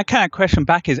my kind of question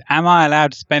back is, am I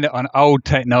allowed to spend it on old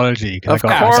technology? Of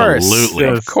course. Absolutely.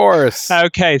 Of course.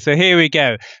 Okay, so here we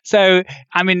go. So,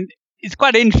 I mean, it's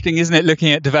quite interesting, isn't it,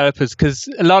 looking at developers, because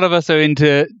a lot of us are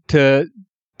into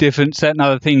different certain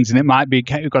other things, and it might be,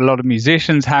 we've got a lot of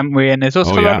musicians, haven't we? And there's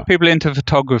also a lot of people into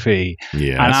photography.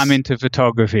 Yes. And I'm into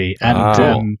photography.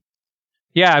 And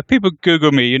yeah, people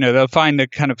Google me, they'll find a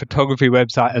kind of photography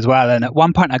website as well. And at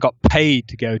one point I got paid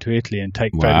to go to Italy and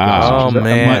take photographs. Oh,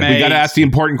 man. We got to ask the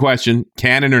important question,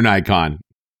 Canon or Nikon?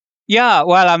 Yeah,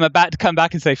 well, I'm about to come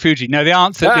back and say Fuji. No, the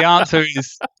answer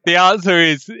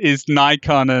is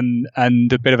Nikon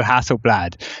and a bit of a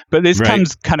Hasselblad. But this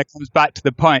comes back to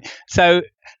the point. So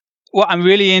what I'm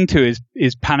really into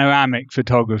is panoramic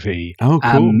photography. Oh,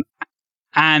 cool.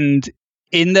 And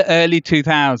in the early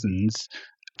 2000s,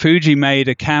 Fuji made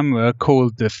a camera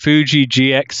called the Fuji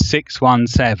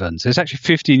GX617. So it's actually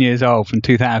 15 years old, from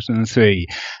 2003.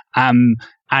 And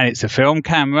it's a film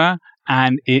camera,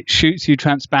 and it shoots you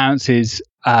transparencies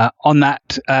on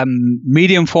that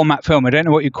medium format film. I don't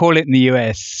know what you call it in the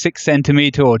US, 6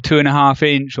 centimeter or 2.5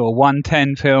 inch or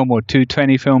 110 film or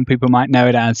 220 film, people might know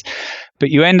it as. But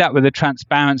you end up with a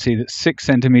transparency that's 6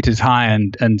 centimeters high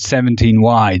and 17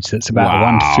 wide. So it's about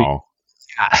 1 to 3.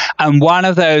 And one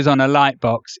of those on a light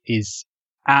box is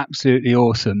absolutely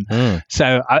awesome.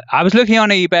 So I was looking on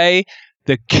eBay.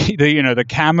 The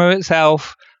camera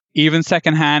itself, even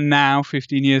secondhand now,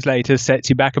 15 years later, sets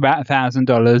you back about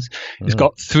 $1,000. It's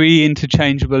got 3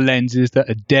 interchangeable lenses that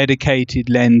are dedicated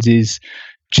lenses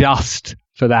just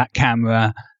for that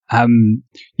camera.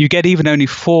 You get even only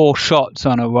 4 shots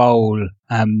on a roll.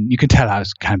 You can tell I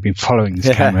was kind of been following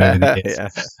this camera over the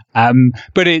years.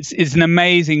 But it's an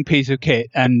amazing piece of kit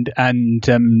and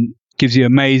gives you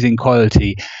amazing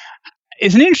quality.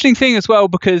 It's an interesting thing as well,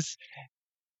 because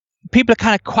people are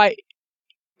kind of quite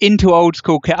into old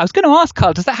school kit. I was going to ask,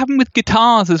 Carl, does that happen with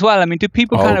guitars as well? I mean, do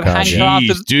people hang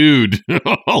Jeez, dude.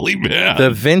 Holy man.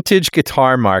 The vintage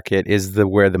guitar market is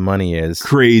where the money is.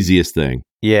 Craziest thing.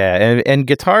 Yeah, and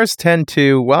guitars tend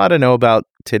to, well, I don't know about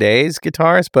today's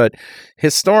guitars, but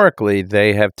historically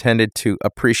they have tended to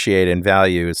appreciate in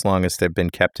value as long as they've been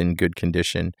kept in good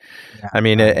condition. Yeah. I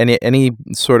mean, any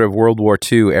sort of World War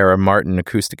II era Martin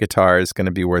acoustic guitar is going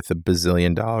to be worth $1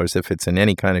 bazillion if it's in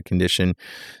any kind of condition.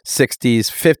 50s,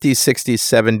 60s,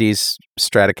 70s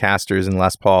Stratocasters and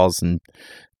Les Pauls and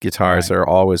guitars are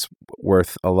always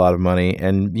worth a lot of money.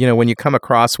 And, when you come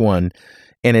across one,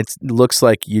 and it looks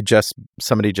like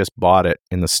somebody just bought it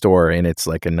in the store, and it's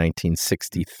like a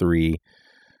 1963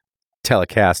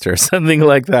 Telecaster or something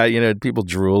like that. People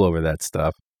drool over that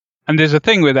stuff. And there's a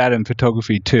thing with that in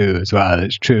photography too, as well.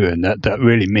 It's true, and that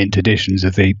really mint editions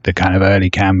of the kind of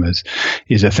early cameras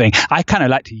is a thing. I kind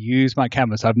of like to use my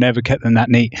cameras. I've never kept them that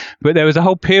neat, but there was a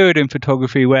whole period in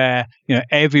photography where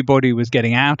everybody was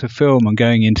getting out of film and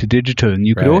going into digital, and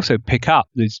you could also pick up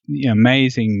this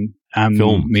amazing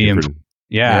film medium.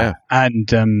 Yeah. And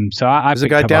so I There's a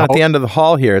guy down at the end of the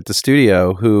hall here at the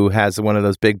studio who has one of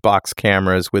those big box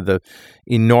cameras with the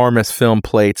enormous film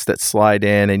plates that slide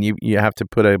in, and you have to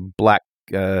put a black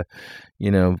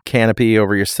canopy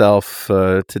over yourself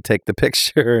to take the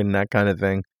picture and that kind of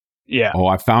thing. Yeah. Oh,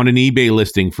 I found an eBay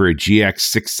listing for a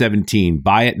GX617.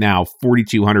 Buy it now,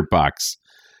 $4,200.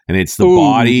 And it's the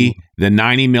body, the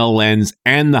 90mm lens,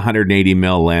 and the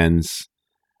 180mm lens,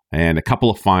 and a couple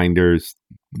of finders.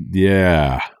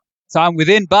 Yeah. So I'm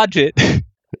within budget.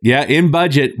 Yeah, in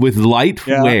budget with light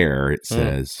wear, it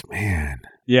says. Man.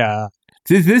 Yeah.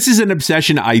 This is an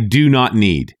obsession I do not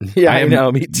need. Yeah, I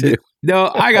know, me too.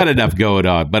 No, I got enough going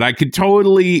on, but I could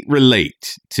totally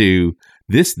relate to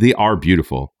this. They are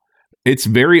beautiful. It's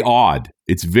very odd.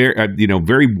 It's very,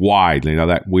 very wide,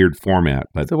 that weird format.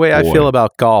 But it's the way I feel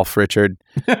about golf, Richard.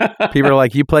 People are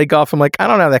like, you play golf? I'm like, I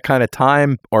don't have that kind of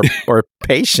time or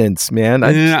patience, man.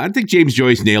 I think James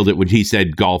Joyce nailed it when he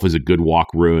said golf is a good walk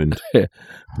ruined.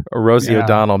 Or Rosie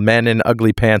O'Donnell, men in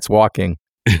ugly pants walking.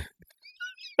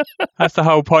 That's the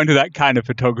whole point of that kind of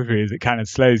photography, is it kind of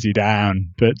slows you down.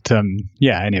 But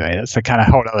anyway, that's a kind of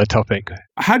whole other topic.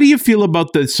 How do you feel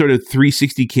about the sort of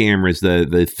 360 cameras,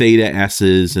 the Theta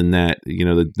S's and that,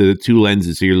 the two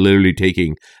lenses, so you're literally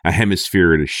taking a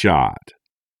hemisphere at a shot?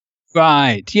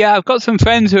 Right. Yeah, I've got some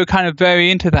friends who are kind of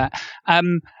very into that.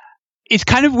 It's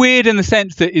kind of weird in the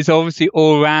sense that it's obviously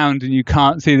all around and you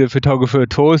can't see the photographer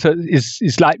at all. So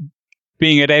it's like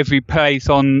being at every place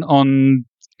on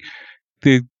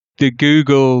the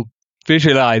Google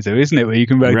visualizer, isn't it, where you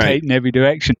can rotate in every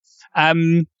direction. I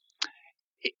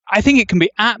think it can be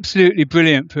absolutely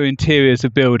brilliant for interiors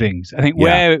of buildings. I think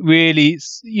where it really,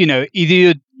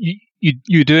 either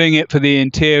you're doing it for the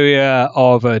interior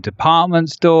of a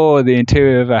department store, or the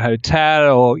interior of a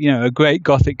hotel, or a great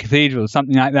Gothic cathedral,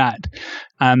 something like that.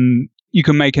 You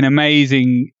can make an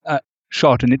amazing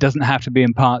shot, and it doesn't have to be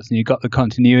in parts, and you've got the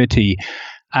continuity.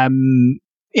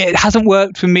 It hasn't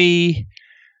worked for me.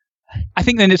 I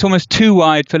think then it's almost too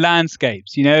wide for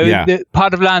landscapes. The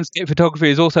part of landscape photography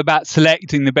is also about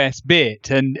selecting the best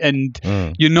bit, and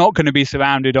you're not going to be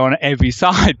surrounded on every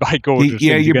side by gorgeous.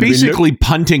 Yeah, you're basically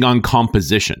punting on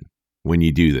composition when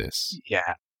you do this.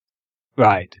 Yeah,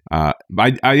 right.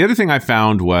 The other thing I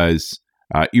found was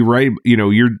you're right.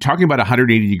 You're talking about a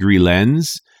 180-degree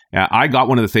lens. I got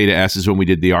one of the Theta S's when we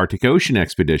did the Arctic Ocean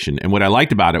expedition, and what I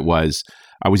liked about it was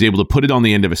I was able to put it on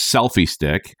the end of a selfie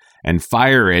stick and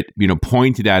fire it,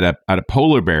 pointed at a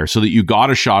polar bear, so that you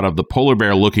got a shot of the polar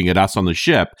bear looking at us on the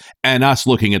ship and us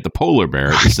looking at the polar bear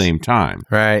at the same time.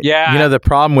 Right. Yeah. The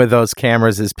problem with those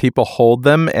cameras is people hold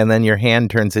them and then your hand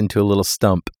turns into a little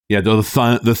stump. Yeah,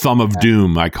 the thumb of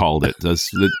doom, I called it.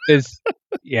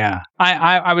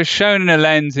 I was shown a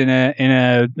lens in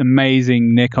a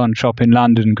amazing Nikon shop in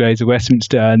London, Grays of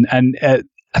Westminster, and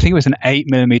I think it was an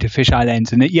 8mm fisheye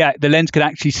lens, and the lens could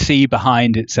actually see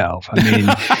behind itself. I mean,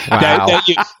 wow.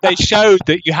 they showed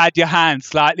that you had your hand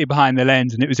slightly behind the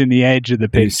lens, and it was in the edge of the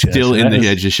picture. Still in the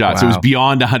edge of the shot, so it was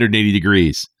beyond 180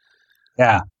 degrees.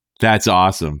 Yeah, that's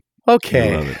awesome.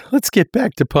 Okay, let's get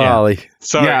back to Polly. Yeah.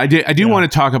 Sorry. I do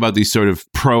want to talk about these sort of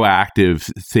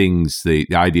proactive things, the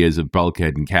ideas of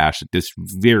bulkhead and cache. It's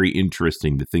very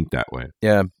interesting to think that way.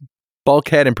 Yeah.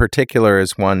 Bulkhead in particular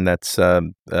is one that's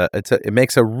it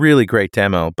makes a really great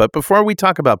demo. But before we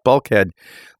talk about Bulkhead,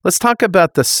 let's talk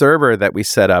about the server that we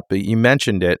set up. You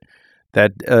mentioned it,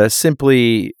 that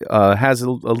simply has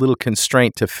a little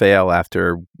constraint to fail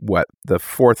after the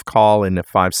fourth call in a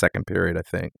 5-second period, I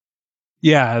think.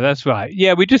 Yeah, that's right.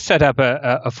 Yeah, we just set up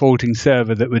a faulting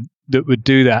server that would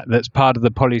do that. That's part of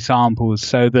the poly samples,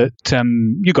 so that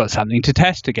you've got something to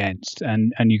test against,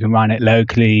 and you can run it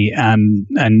locally and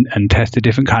test a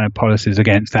different kind of policies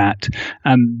against that.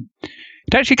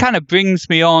 It actually kind of brings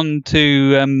me on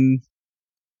to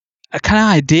a kind of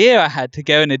idea I had to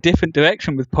go in a different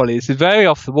direction with poly. This is very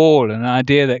off the wall, an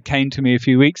idea that came to me a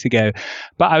few weeks ago.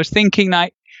 But I was thinking,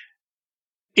 like,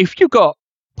 if you've got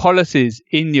policies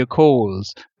in your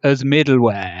calls as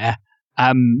middleware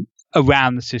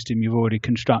around the system you've already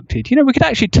constructed, we could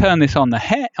actually turn this on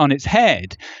its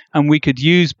head, and we could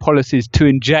use policies to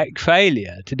inject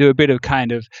failure, to do a bit of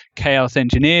kind of chaos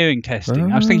engineering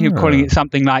testing. I was thinking of calling it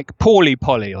something like poorly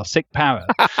poly or sick parrot.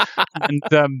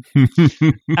 But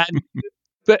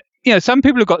some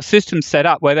people have got systems set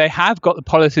up where they have got the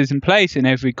policies in place in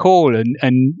every call,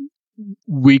 and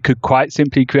we could quite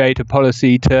simply create a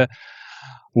policy to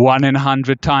 1 in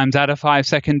 100 times add a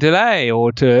 5-second delay,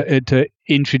 or to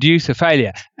introduce a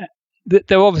failure.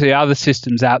 There are obviously other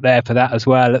systems out there for that as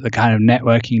well at the kind of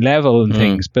networking level and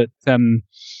things, but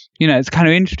it's kind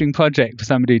of interesting project for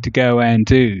somebody to go away and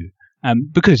do,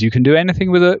 because you can do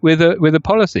anything with a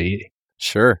policy.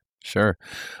 Sure.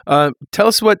 Tell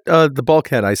us what the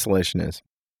bulkhead isolation is.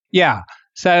 Yeah,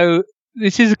 so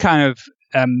this is a kind of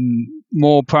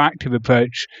more proactive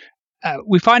approach.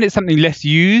 We find it something less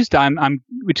used,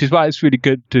 which is why it's really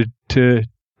good to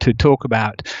talk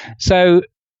about. So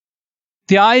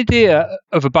the idea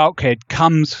of a bulkhead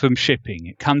comes from shipping.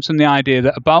 It comes from the idea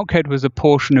that a bulkhead was a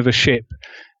portion of a ship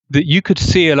that you could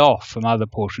seal off from other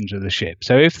portions of the ship.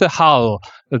 So if the hull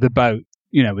of the boat,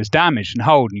 was damaged and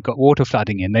holed and you got water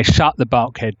flooding in, they shut the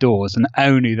bulkhead doors, and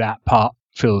only that part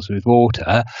fills with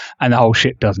water and the whole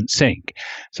ship doesn't sink.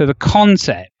 So the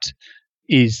concept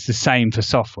is the same for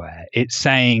software. It's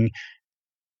saying,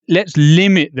 let's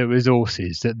limit the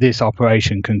resources that this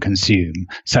operation can consume.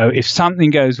 So if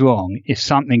something goes wrong, if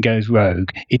something goes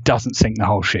rogue, it doesn't sink the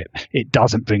whole ship. It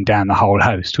doesn't bring down the whole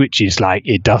host, which is like,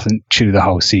 it doesn't chew the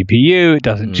whole CPU. It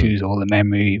doesn't choose all the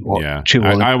memory.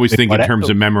 I always think in terms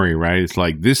of memory, right? It's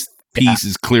like, this piece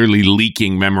is clearly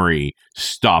leaking memory.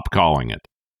 Stop calling it.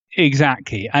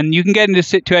 Exactly. And you can get into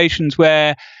situations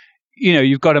where,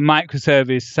 you've got a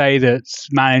microservice, say, that's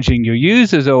managing your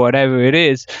users or whatever it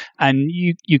is, and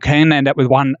you can end up with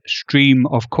one stream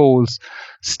of calls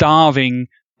starving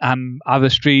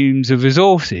other streams of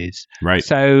resources. Right.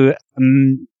 So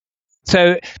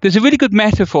there's a really good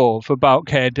metaphor for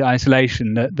bulkhead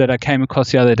isolation that I came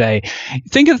across the other day.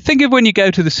 Think of when you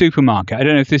go to the supermarket. I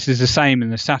don't know if this is the same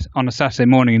on a Saturday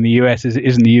morning in the US as it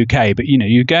is in the UK, but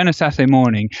you go on a Saturday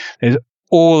morning, there's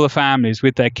all the families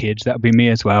with their kids, that would be me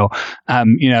as well,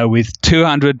 with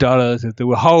 $200 of the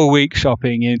whole week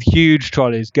shopping in huge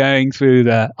trolleys going through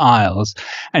the aisles.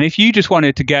 And if you just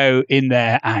wanted to go in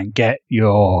there and get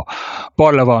your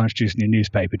bottle of orange juice and your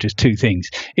newspaper, just two things,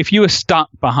 if you were stuck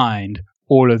behind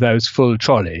all of those full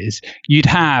trolleys, you'd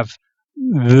have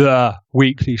the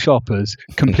weekly shoppers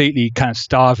completely kind of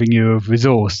starving you of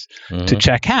resource to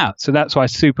check out. So that's why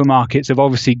supermarkets have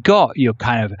obviously got your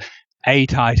kind of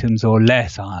 8 items or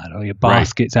less aisle, or your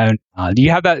basket's own aisle. Do you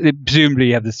have that? Presumably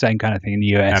you have the same kind of thing in the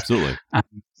US. Absolutely. And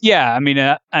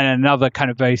another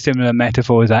kind of very similar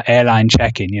metaphor is that airline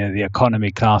check-in, the economy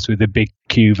class with the big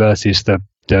queue versus the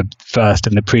first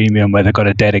and the premium where they've got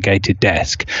a dedicated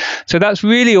desk. So that's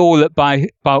really all that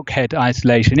bulkhead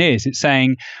isolation is. It's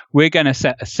saying we're going to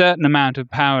set a certain amount of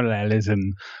parallelism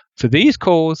for these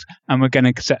calls, and we're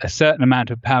going to set a certain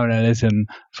amount of parallelism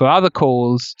for other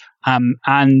calls,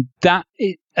 and that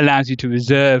it allows you to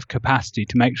reserve capacity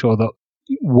to make sure that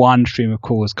one stream of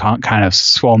calls can't kind of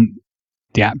swamp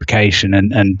the application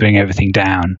and bring everything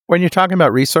down. When you're talking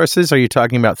about resources, are you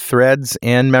talking about threads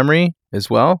and memory as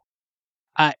well?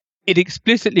 It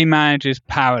explicitly manages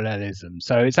parallelism.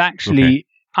 So it's actually,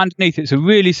 underneath it's a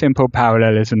really simple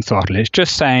parallelism throttle. It's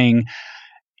just saying,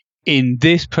 in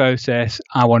this process,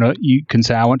 you can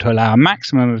say, I want to allow a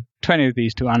maximum of 20 of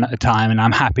these to run at a time, and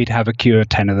I'm happy to have a queue of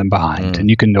 10 of them behind.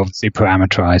 And you can obviously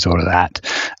parameterize all of that.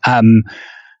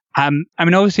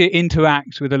 Obviously it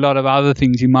interacts with a lot of other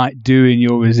things you might do in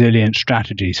your resilience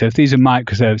strategy. So if these are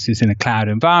microservices in a cloud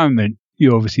environment,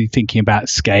 you're obviously thinking about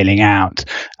scaling out.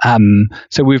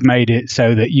 So we've made it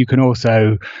so that you can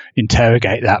also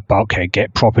interrogate that bulkhead,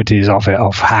 get properties of it,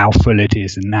 of how full it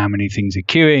is and how many things are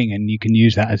queuing, and you can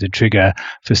use that as a trigger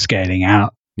for scaling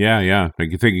out. Yeah. I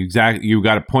think exactly. You've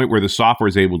got a point where the software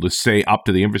is able to say up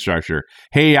to the infrastructure,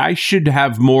 hey, I should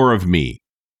have more of me.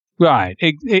 Right,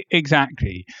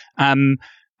 exactly.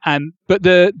 But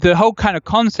the whole kind of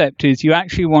concept is you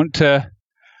actually want to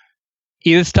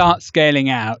either start scaling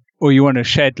out or you want to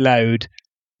shed load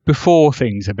before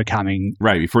things are becoming...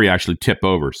 Right, before you actually tip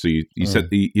over. So you set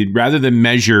rather than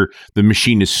measure the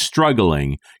machine is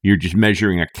struggling, you're just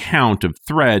measuring a count of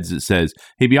threads that says,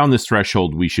 hey, beyond this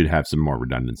threshold, we should have some more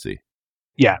redundancy.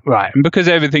 Yeah, right. And because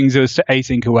everything's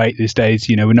async await these days,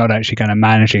 we're not actually kind of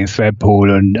managing a thread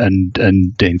pool and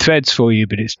doing threads for you,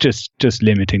 but it's just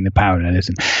limiting the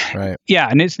parallelism. Right. Yeah,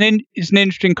 and it's an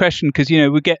interesting question because,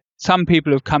 we get some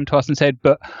people have come to us and said,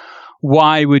 but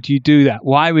why would you do that?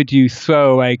 Why would you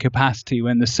throw away capacity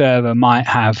when the server might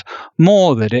have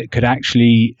more that it could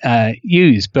actually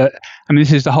use? But,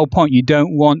 this is the whole point. You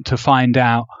don't want to find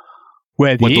out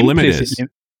where the limit is.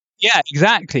 Yeah,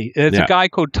 exactly. There's a guy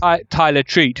called Tyler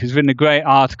Treat who's written a great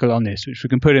article on this, which we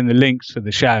can put in the links for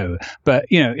the show. But,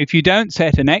 if you don't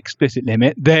set an explicit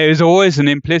limit, there's always an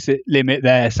implicit limit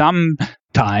there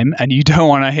sometime, and you don't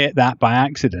want to hit that by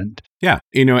accident. Yeah.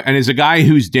 And as a guy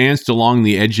who's danced along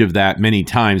the edge of that many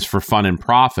times for fun and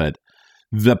profit,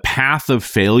 the path of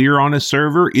failure on a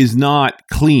server is not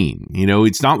clean.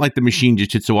 It's not like the machine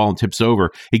just hits a wall and tips over.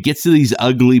 It gets to these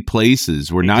ugly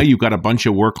places where now you've got a bunch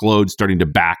of workloads starting to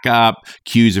back up,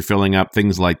 queues are filling up,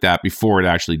 things like that before it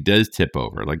actually does tip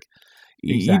over. Like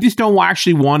you just don't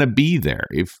actually want to be there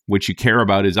if what you care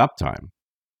about is uptime.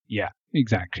 Yeah,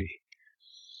 exactly.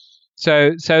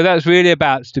 So that's really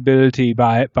about stability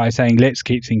by saying let's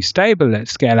keep things stable,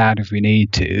 let's scale out if we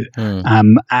need to,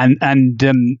 and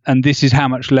this is how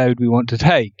much load we want to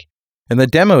take. And the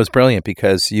demo is brilliant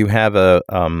because you have a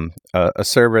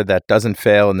server that doesn't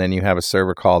fail, and then you have a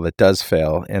server call that does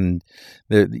fail, and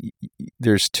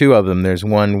there's two of them. There's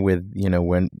one with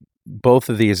when both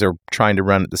of these are trying to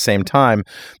run at the same time,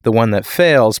 the one that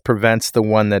fails prevents the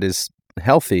one that is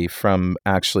healthy from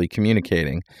actually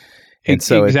communicating. And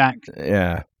so exactly.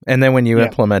 And then when you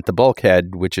implement the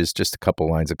bulkhead, which is just a couple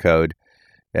lines of code,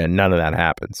 and none of that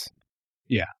happens.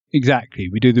 Yeah, exactly.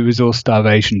 We do the resource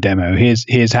starvation demo.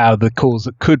 Here's how the calls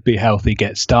that could be healthy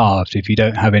get starved if you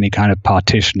don't have any kind of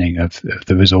partitioning of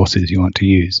the resources you want to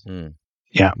use.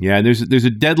 Yeah. Yeah, there's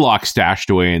a deadlock stashed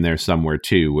away in there somewhere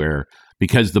too, where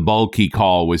because the bulky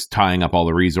call was tying up all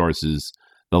the resources,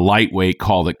 the lightweight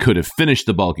call that could have finished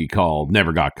the bulky call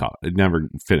never got caught. It never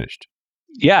finished.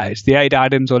 Yeah, it's the 8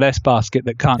 items or less basket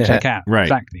that can't check out. Right.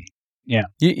 Exactly. Yeah.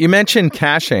 You mentioned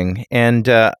caching, and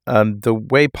the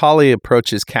way Poly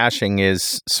approaches caching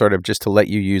is sort of just to let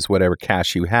you use whatever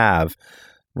cache you have,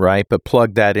 right? But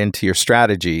plug that into your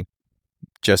strategy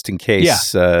just in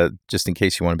case you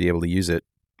want to be able to use it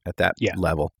at that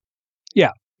level.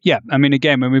 Yeah. Yeah. I mean,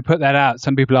 again, when we put that out,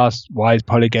 some people ask, why is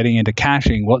Poly getting into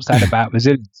caching? What's that about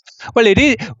resilience? Well, it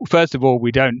is. First of all,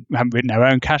 we haven't written our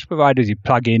own cache providers. You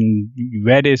plug in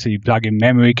Redis, or you plug in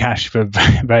memory cache for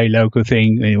a very local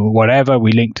thing, whatever.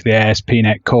 We link to the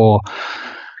ASP.NET Core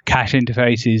cache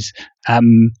interfaces.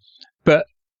 But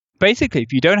basically,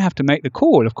 if you don't have to make the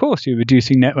call, of course, you're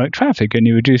reducing network traffic and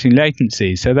you're reducing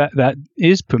latency. So that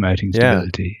is promoting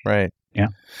stability. Yeah, right. Yeah.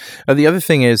 The other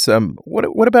thing is,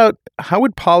 what about how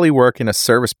would Poly work in a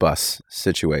service bus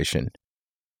situation?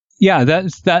 Yeah,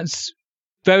 that's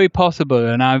very possible,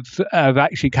 and I've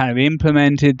actually kind of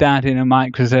implemented that in a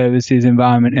microservices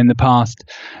environment in the past.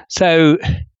 So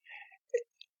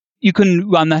you can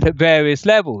run that at various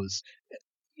levels.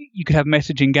 You could have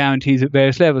messaging guarantees at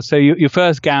various levels. So your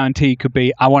first guarantee could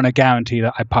be, I want to guarantee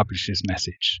that I publish this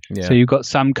message. Yeah. So you've got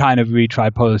some kind of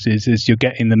retry policies as you're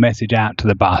getting the message out to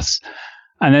the bus.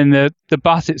 And then the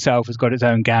bus itself has got its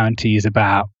own guarantees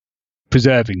about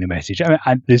preserving the message. I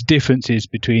mean, there's differences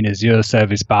between Azure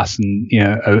Service Bus and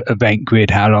Event Grid,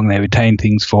 how long they retain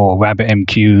things for.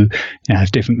 RabbitMQ has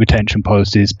different retention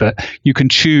policies, but you can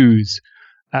choose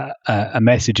a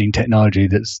messaging technology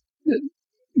that's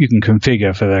you can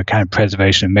configure for the kind of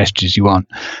preservation of messages you want.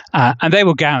 And they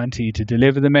will guarantee to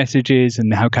deliver the messages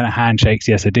and how kind of handshakes,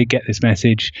 yes, I did get this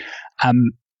message.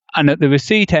 And at the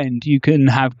receipt end, you can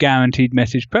have guaranteed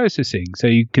message processing. So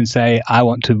you can say, I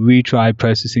want to retry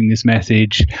processing this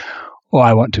message, or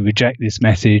I want to reject this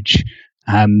message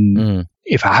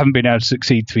if I haven't been able to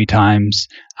succeed 3 times.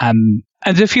 And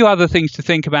there's a few other things to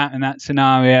think about in that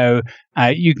scenario.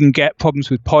 You can get problems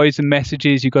with poison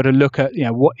messages. You've got to look at,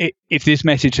 what if this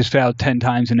message has failed 10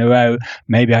 times in a row,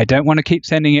 maybe I don't want to keep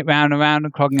sending it round and round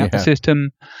and clogging up the system.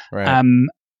 Right.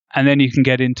 And then you can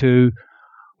get into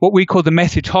what we call the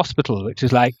message hospital, which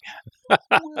is like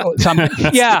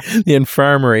the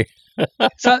infirmary.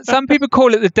 Some people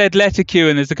call it the dead letter queue,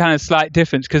 and there's a kind of slight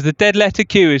difference because the dead letter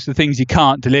queue is the things you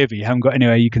can't deliver. You haven't got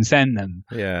anywhere you can send them.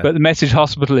 Yeah. But the message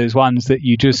hospital is ones that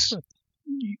you just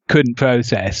couldn't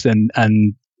process, and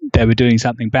they were doing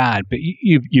something bad, but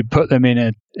you put them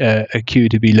in a queue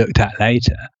to be looked at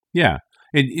later. Yeah.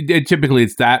 It typically,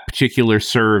 it's that particular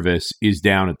service is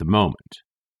down at the moment.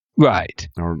 Right.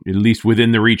 Or at least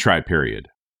within the retry period.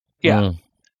 Yeah.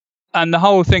 And the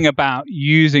whole thing about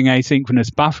using asynchronous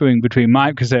buffering between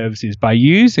microservices by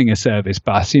using a service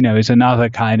bus, is another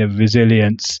kind of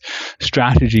resilience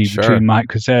strategy between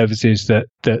microservices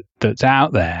that's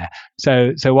out there.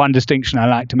 So one distinction I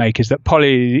like to make is that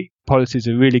policies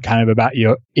are really kind of about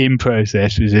your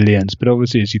in-process resilience. But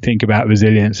obviously, as you think about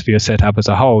resilience for your setup as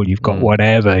a whole, you've got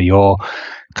whatever your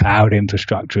cloud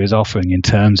infrastructure is offering in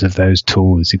terms of those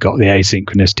tools. You've got the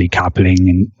asynchronous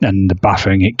decoupling and the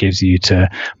buffering it gives you to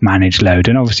manage load.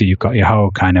 And obviously, you've got your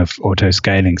whole kind of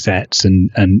auto-scaling sets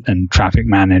and traffic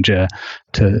manager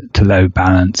to load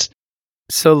balance.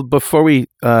 So before we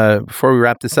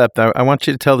wrap this up, I want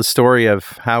you to tell the story of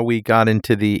how we got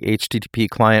into the HTTP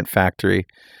client factory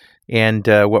and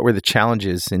what were the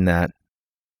challenges in that.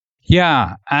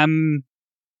 Yeah.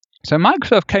 So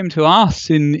Microsoft came to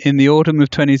us in the autumn of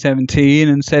 2017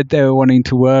 and said they were wanting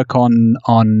to work on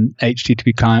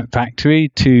HTTP Client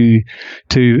Factory to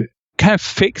kind of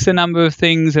fix a number of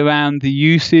things around the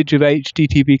usage of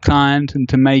HTTP client and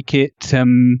to make it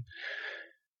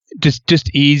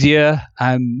just easier.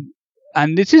 And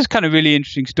this is kind of really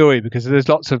interesting story because there's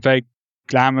lots of very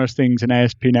glamorous things in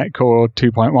ASP.NET Core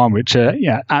 2.1, which are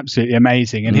absolutely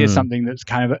amazing. And here's something that's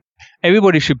kind of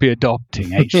everybody should be adopting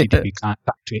HTTP Client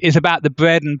Factory. It's about the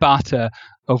bread and butter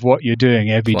of what you're doing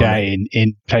every day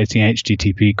in placing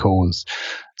HTTP calls.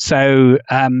 So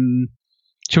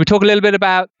should we talk a little bit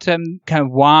about kind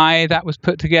of why that was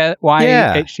put together, why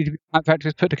HTTP Client Factory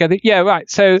was put together? Yeah, right.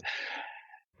 So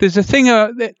there's a thing,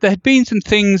 there had been some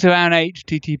things around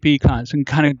HTTP clients and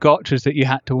kind of gotchas that you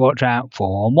had to watch out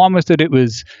for. And one was that it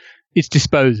was it's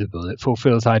disposable. It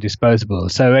fulfills our disposable.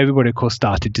 So everybody, of course,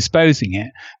 started disposing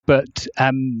it. But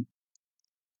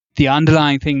the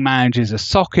underlying thing manages a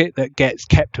socket that gets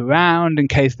kept around in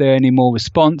case there are any more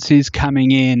responses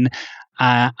coming in.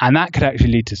 And that could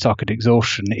actually lead to socket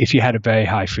exhaustion if you had a very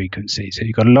high frequency. So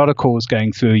you've got a lot of calls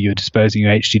going through, you're disposing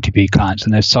your HTTP clients,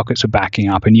 and those sockets are backing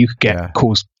up, and you could get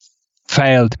calls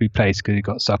fail to be placed because you've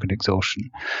got socket exhaustion.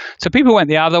 So people went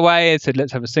the other way and said,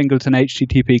 let's have a singleton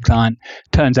HTTP client.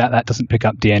 Turns out that doesn't pick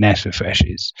up DNS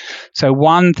refreshes. So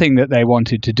one thing that they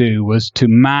wanted to do was to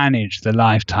manage the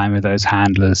lifetime of those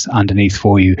handlers underneath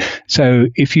for you. So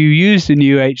if you use the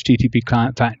new HTTP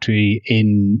client factory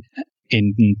in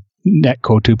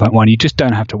Netcore 2.1, you just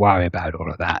don't have to worry about all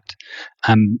of that.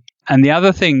 And the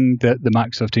other thing that the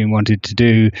Microsoft team wanted to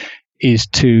do is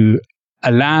to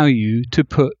allow you to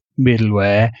put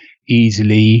middleware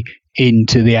easily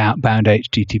into the outbound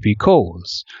HTTP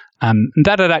calls. And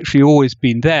that had actually always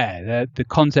been there. The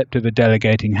concept of a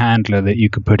delegating handler that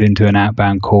you could put into an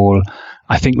outbound call,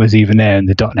 I think, was even there in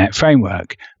the .NET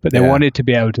framework. But they wanted to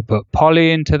be able to put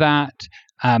Poly into that.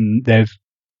 They've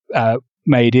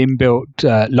made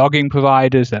inbuilt logging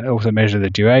providers that also measure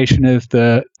the duration of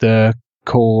the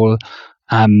call.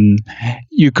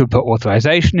 You could put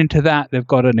authorization into that. They've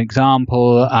got an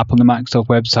example up on the Microsoft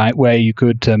website where you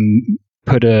could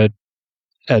put a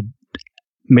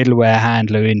middleware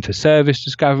handler in for service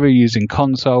discovery using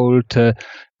console to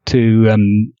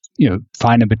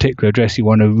find a particular address you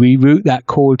want to reroute that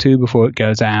call to before it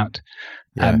goes out.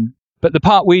 But the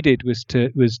part we did was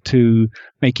to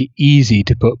make it easy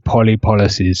to put Poly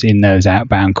policies in those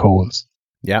outbound calls.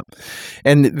 Yeah,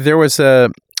 and there was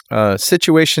a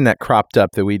situation that cropped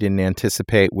up that we didn't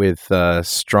anticipate with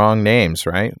strong names,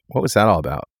 right? What was that all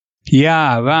about?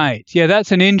 Yeah, right. Yeah,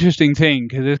 that's an interesting thing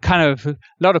because there's kind of a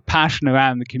lot of passion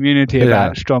around the community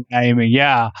about strong naming.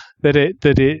 Yeah, that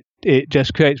it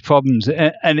just creates problems,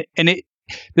 and it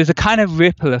there's a kind of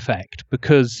ripple effect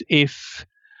because if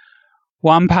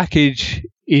one package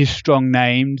is strong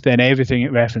named, then everything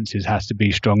it references has to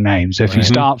be strong named. So if you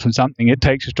start from something, it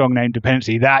takes a strong name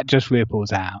dependency, that just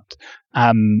ripples out.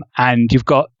 And you've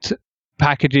got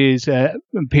packages,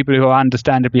 people who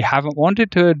understandably haven't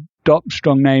wanted to adopt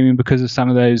strong naming because of some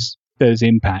of those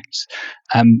impacts.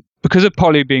 Because of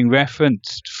Poly being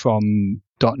referenced from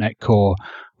 .NET Core,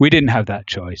 we didn't have that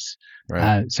choice.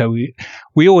 Right. So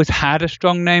we always had a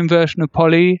strong name version of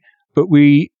Poly, but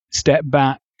we stepped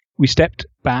back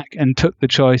and took the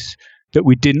choice that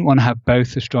we didn't want to have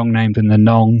both the strong named and the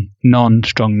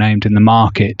non-strong named in the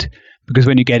market, because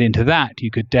when you get into that, you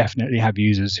could definitely have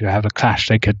users who have a clash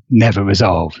they could never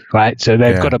resolve, right? So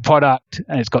they've got a product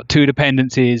and it's got two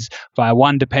dependencies. Via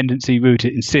one dependency route,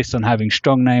 it insists on having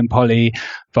strong name Poly.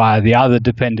 Via the other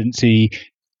dependency,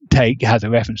 has a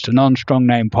reference to non-strong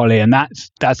name Poly, and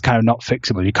that's kind of not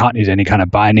fixable. You can't use any kind of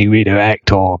binding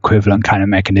redirect or equivalent kind of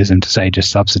mechanism to say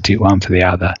just substitute one for the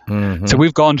other. Mm-hmm. So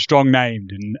we've gone strong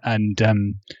named, and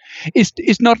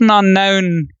it's not an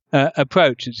unknown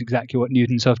approach. It's exactly what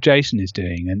Newtonsoft JSON is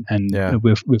doing, and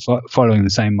we're following the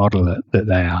same model that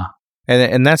they are.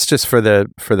 And that's just for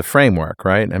the framework,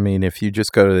 right? I mean, if you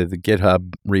just go to the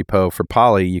GitHub repo for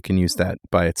Poly, you can use that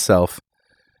by itself,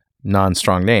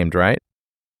 non-strong named, right?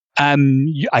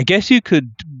 I guess you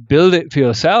could build it for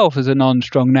yourself as a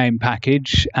non-strong name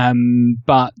package,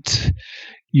 but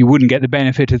you wouldn't get the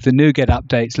benefit of the NuGet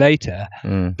updates later.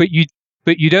 But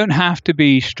you don't have to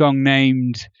be strong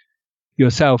named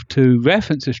yourself to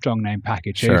reference a strong name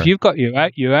package. Sure. So if you've got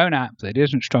your own app that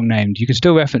isn't strong named, you can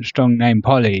still reference strong name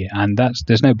Poly, and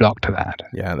there's no block to that.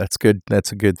 Yeah, that's good.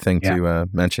 That's a good thing to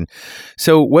mention.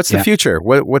 So what's the future?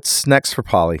 What's next for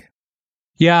Poly?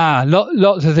 Yeah,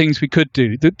 lots of things we could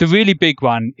do. The really big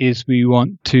one is we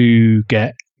want to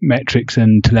get metrics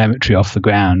and telemetry off the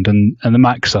ground, and the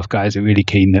Microsoft guys are really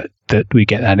keen that we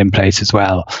get that in place as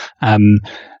well.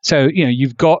 So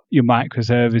you've got your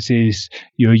microservices,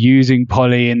 you're using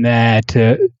Poly in there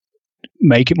to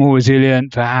make it more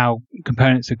resilient for how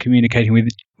components are communicating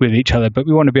with each other, but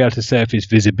we want to be able to surface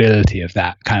visibility of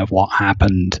that, kind of what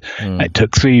happened. It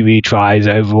took 3 retries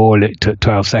overall, it took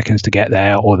 12 seconds to get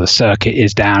there, or the circuit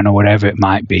is down, or whatever it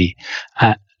might be.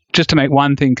 Just to make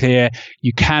one thing clear,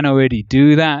 you can already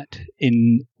do that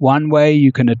in one way.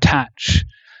 You can attach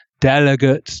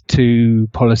delegates to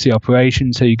policy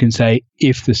operations, so you can say,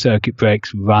 if the circuit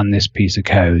breaks, run this piece of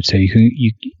code. So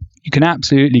you can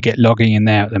absolutely get logging in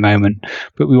there at the moment,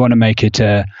 but we want to make it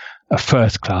a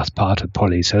first-class part of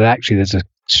Poly. So actually there's a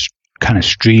kind of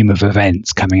stream of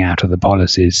events coming out of the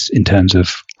policies in terms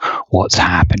of what's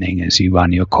happening as you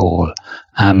run your call.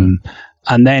 And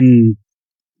then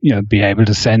be able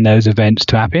to send those events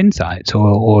to App Insights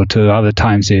or to other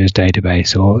time series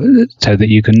database, or so that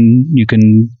you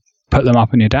can put them up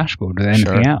on your dashboard with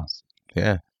anything else.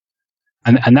 Yeah.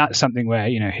 And that's something where,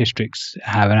 Hystrix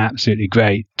have an absolutely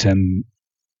great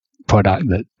product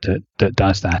that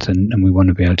does that, and we want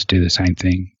to be able to do the same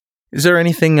thing. Is there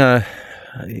anything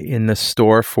in the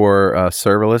store for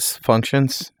serverless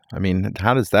functions? I mean,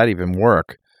 how does that even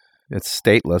work? It's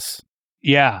stateless.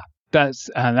 Yeah, that's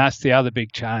the other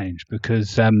big challenge,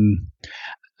 because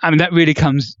that really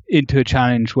comes into a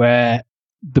challenge where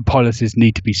the policies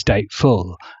need to be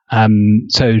stateful.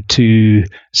 So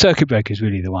circuit breaker is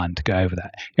really the one to go over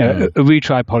that. A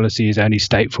retry policy is only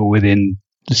stateful within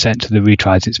the sense of the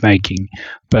retries it's making,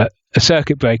 but a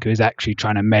circuit breaker is actually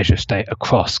trying to measure state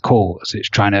across cores. It's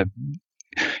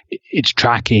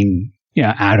tracking,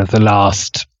 out of the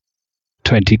last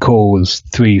 20 calls,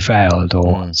 3 failed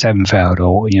or 7 failed,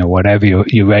 or whatever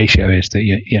your ratio is that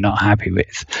you're not happy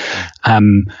with.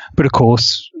 But of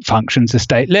course, functions are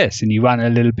stateless, and you run a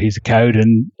little piece of code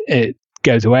and it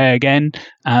goes away again.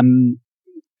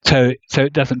 So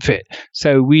it doesn't fit.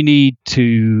 So we need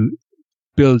to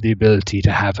build the ability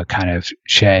to have a kind of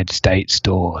shared state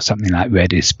store, something like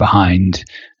Redis, behind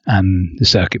the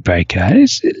circuit breaker. And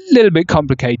it's a little bit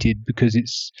complicated because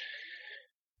it's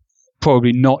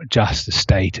probably not just the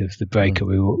state of the breaker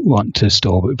we want to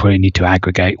store, but we probably need to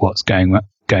aggregate what's going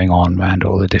on around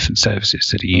all the different services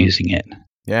that are using it.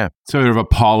 Yeah. Sort of a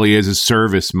poly as a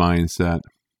service mindset.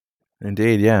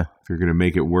 Indeed, yeah. If you're going to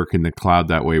make it work in the cloud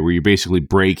that way, where you're basically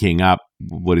breaking up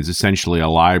what is essentially a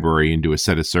library into a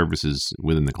set of services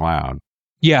within the cloud.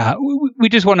 Yeah, we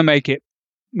just want to make it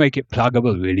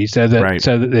pluggable, really, so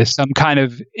that there's some kind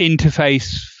of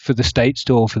interface for the state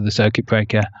store for the circuit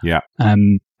breaker. Yeah.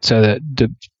 So that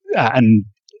and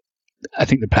I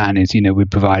think the plan is, we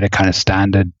provide a kind of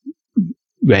standard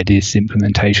Redis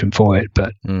implementation for it,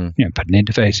 but put an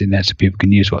interface in there so people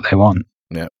can use what they want.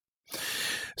 Yeah.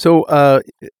 So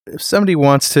if somebody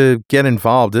wants to get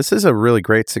involved, this is a really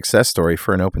great success story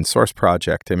for an open source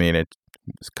project. I mean, a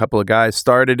couple of guys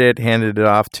started it, handed it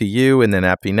off to you, and then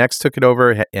AppVNext took it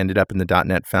over, ended up in the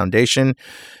 .NET Foundation,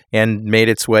 and made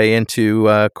its way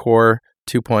into Core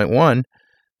 2.1.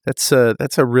 That's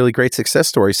a really great success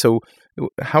story. So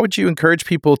how would you encourage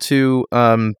people to,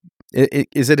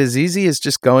 is it as easy as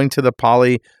just going to the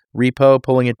Poly repo,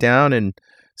 pulling it down, and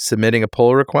submitting a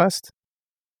pull request?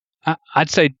 I'd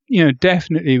say,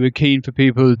 definitely we're keen for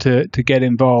people to get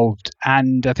involved.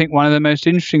 And I think one of the most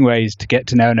interesting ways to get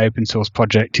to know an open source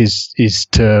project is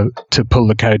to pull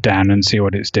the code down and see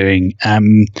what it's doing.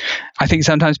 I think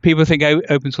sometimes people think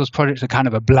open source projects are kind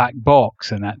of a black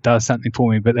box and that does something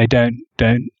for me, but they don't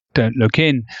look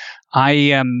in.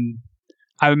 I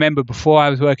remember before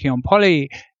I was working on Poly,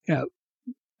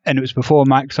 and it was before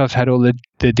Microsoft had all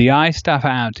the DI stuff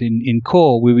out in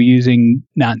Core, we were using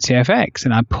NantCFX,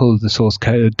 and I pulled the source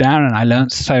code down and I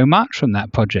learned so much from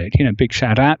that project. Big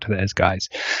shout out to those guys.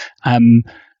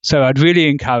 So I'd really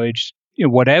encourage,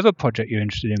 whatever project you're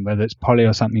interested in, whether it's Poly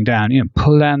or something down,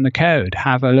 pull down the code,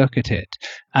 have a look at it.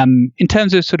 In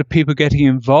terms of sort of people getting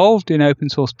involved in open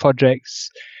source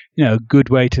projects, a good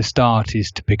way to start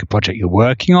is to pick a project you're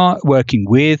working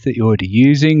with that you're already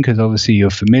using, because obviously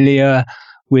you're familiar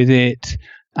with it.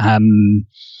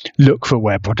 Look for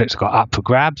where projects got up for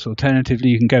grabs. Alternatively,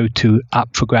 you can go to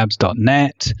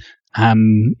upforgrabs.net.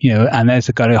 And there's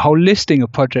a whole listing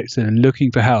of projects that are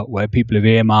looking for help where people have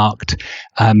earmarked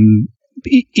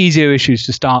easier issues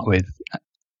to start with.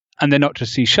 And they're not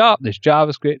just C#, there's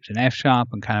JavaScript and F#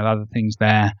 and kind of other things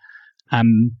there.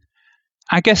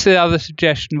 I guess the other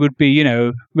suggestion would be,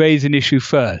 raise an issue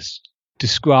first.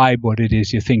 Describe what it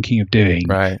is you're thinking of doing.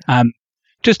 Right.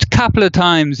 Just a couple of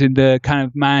times in the kind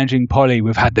of managing Poly,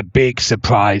 we've had the big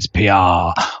surprise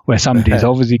PR where somebody's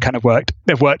obviously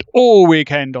they've worked all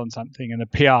weekend on something, and the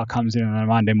PR comes in on a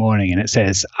Monday morning and it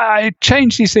says, I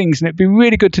changed these things and it'd be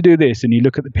really good to do this. And you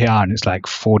look at the PR and it's like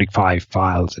 45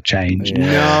 files are changed.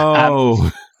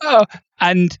 No.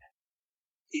 And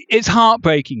it's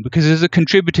heartbreaking because as a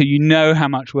contributor, how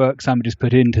much work somebody's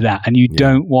put into that, and you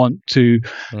don't want to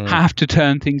have to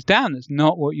turn things down. That's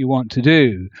not what you want to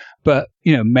do. But,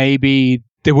 maybe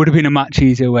there would have been a much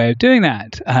easier way of doing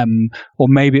that. Or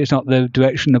maybe it's not the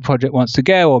direction the project wants to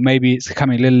go, or maybe it's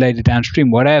coming a little later downstream,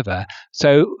 whatever.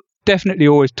 So definitely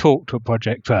always talk to a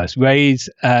project first. Raise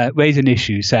an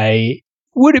issue. Say,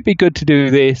 would it be good to do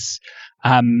this?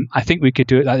 I think we could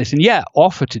do it like this, and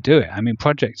offer to do it. I mean,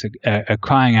 projects are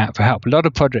crying out for help. A lot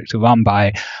of projects are run by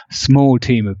a small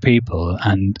team of people,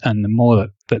 and the more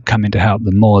that come in to help,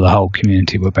 the more the whole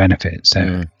community will benefit.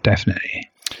 So definitely.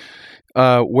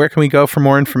 Where can we go for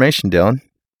more information, Dylan?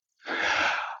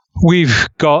 We've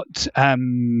got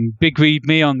Big Read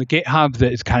Me on the GitHub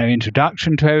that is kind of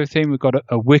introduction to everything. We've got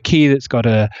a wiki that's got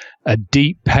a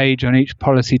deep page on each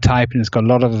policy type, and it's got a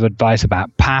lot of advice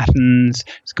about patterns.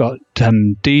 It's got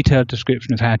detailed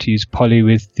description of how to use Poly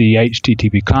with the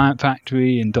HTTP client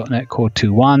factory and .NET Core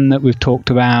 2.1 that we've talked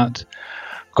about.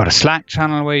 We've got a Slack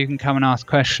channel where you can come and ask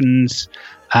questions.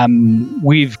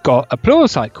 We've got a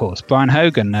Pluralsight course. Brian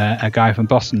Hogan, a guy from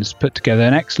Boston, has put together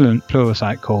an excellent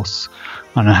Pluralsight course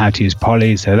on how to use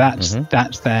Poly. So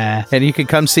that's there. And you can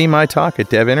come see my talk at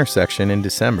Dev Intersection in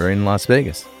December in Las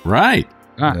Vegas. Right.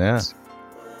 Yeah.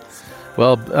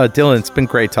 Well, Dylan, it's been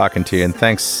great talking to you, and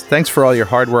thanks for all your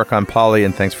hard work on Poly,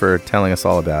 and thanks for telling us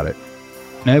all about it.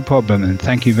 No problem, and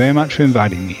thank you very much for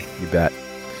inviting me. You bet.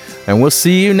 And we'll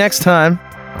see you next time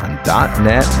on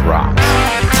 .NET Rocks.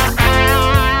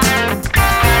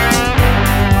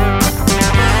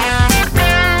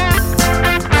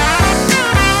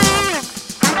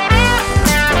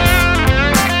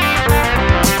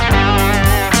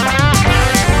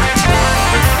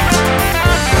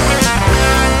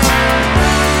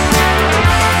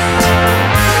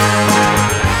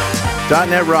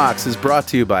 .NET Rocks is brought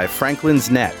to you by Franklin's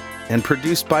Net and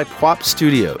produced by Pwop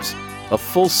Studios, a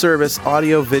full-service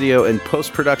audio, video, and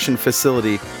post-production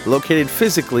facility located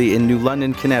physically in New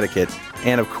London, Connecticut,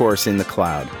 and of course in the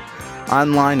cloud.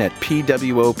 Online at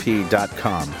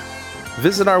pwop.com.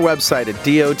 Visit our website at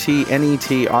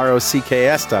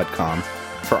dotnetrocks.com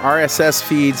for RSS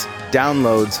feeds,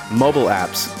 downloads, mobile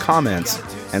apps, comments,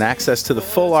 and access to the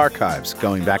full archives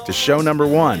going back to show number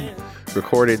 1,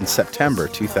 recorded in September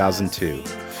 2002.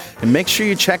 And make sure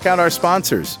you check out our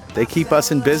sponsors. They keep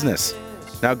us in business.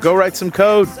 Now go write some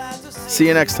code. See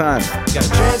you next time. Got a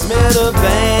transmitter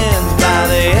banned by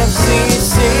the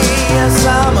FCC. Yes,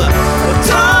 I'm a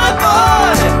type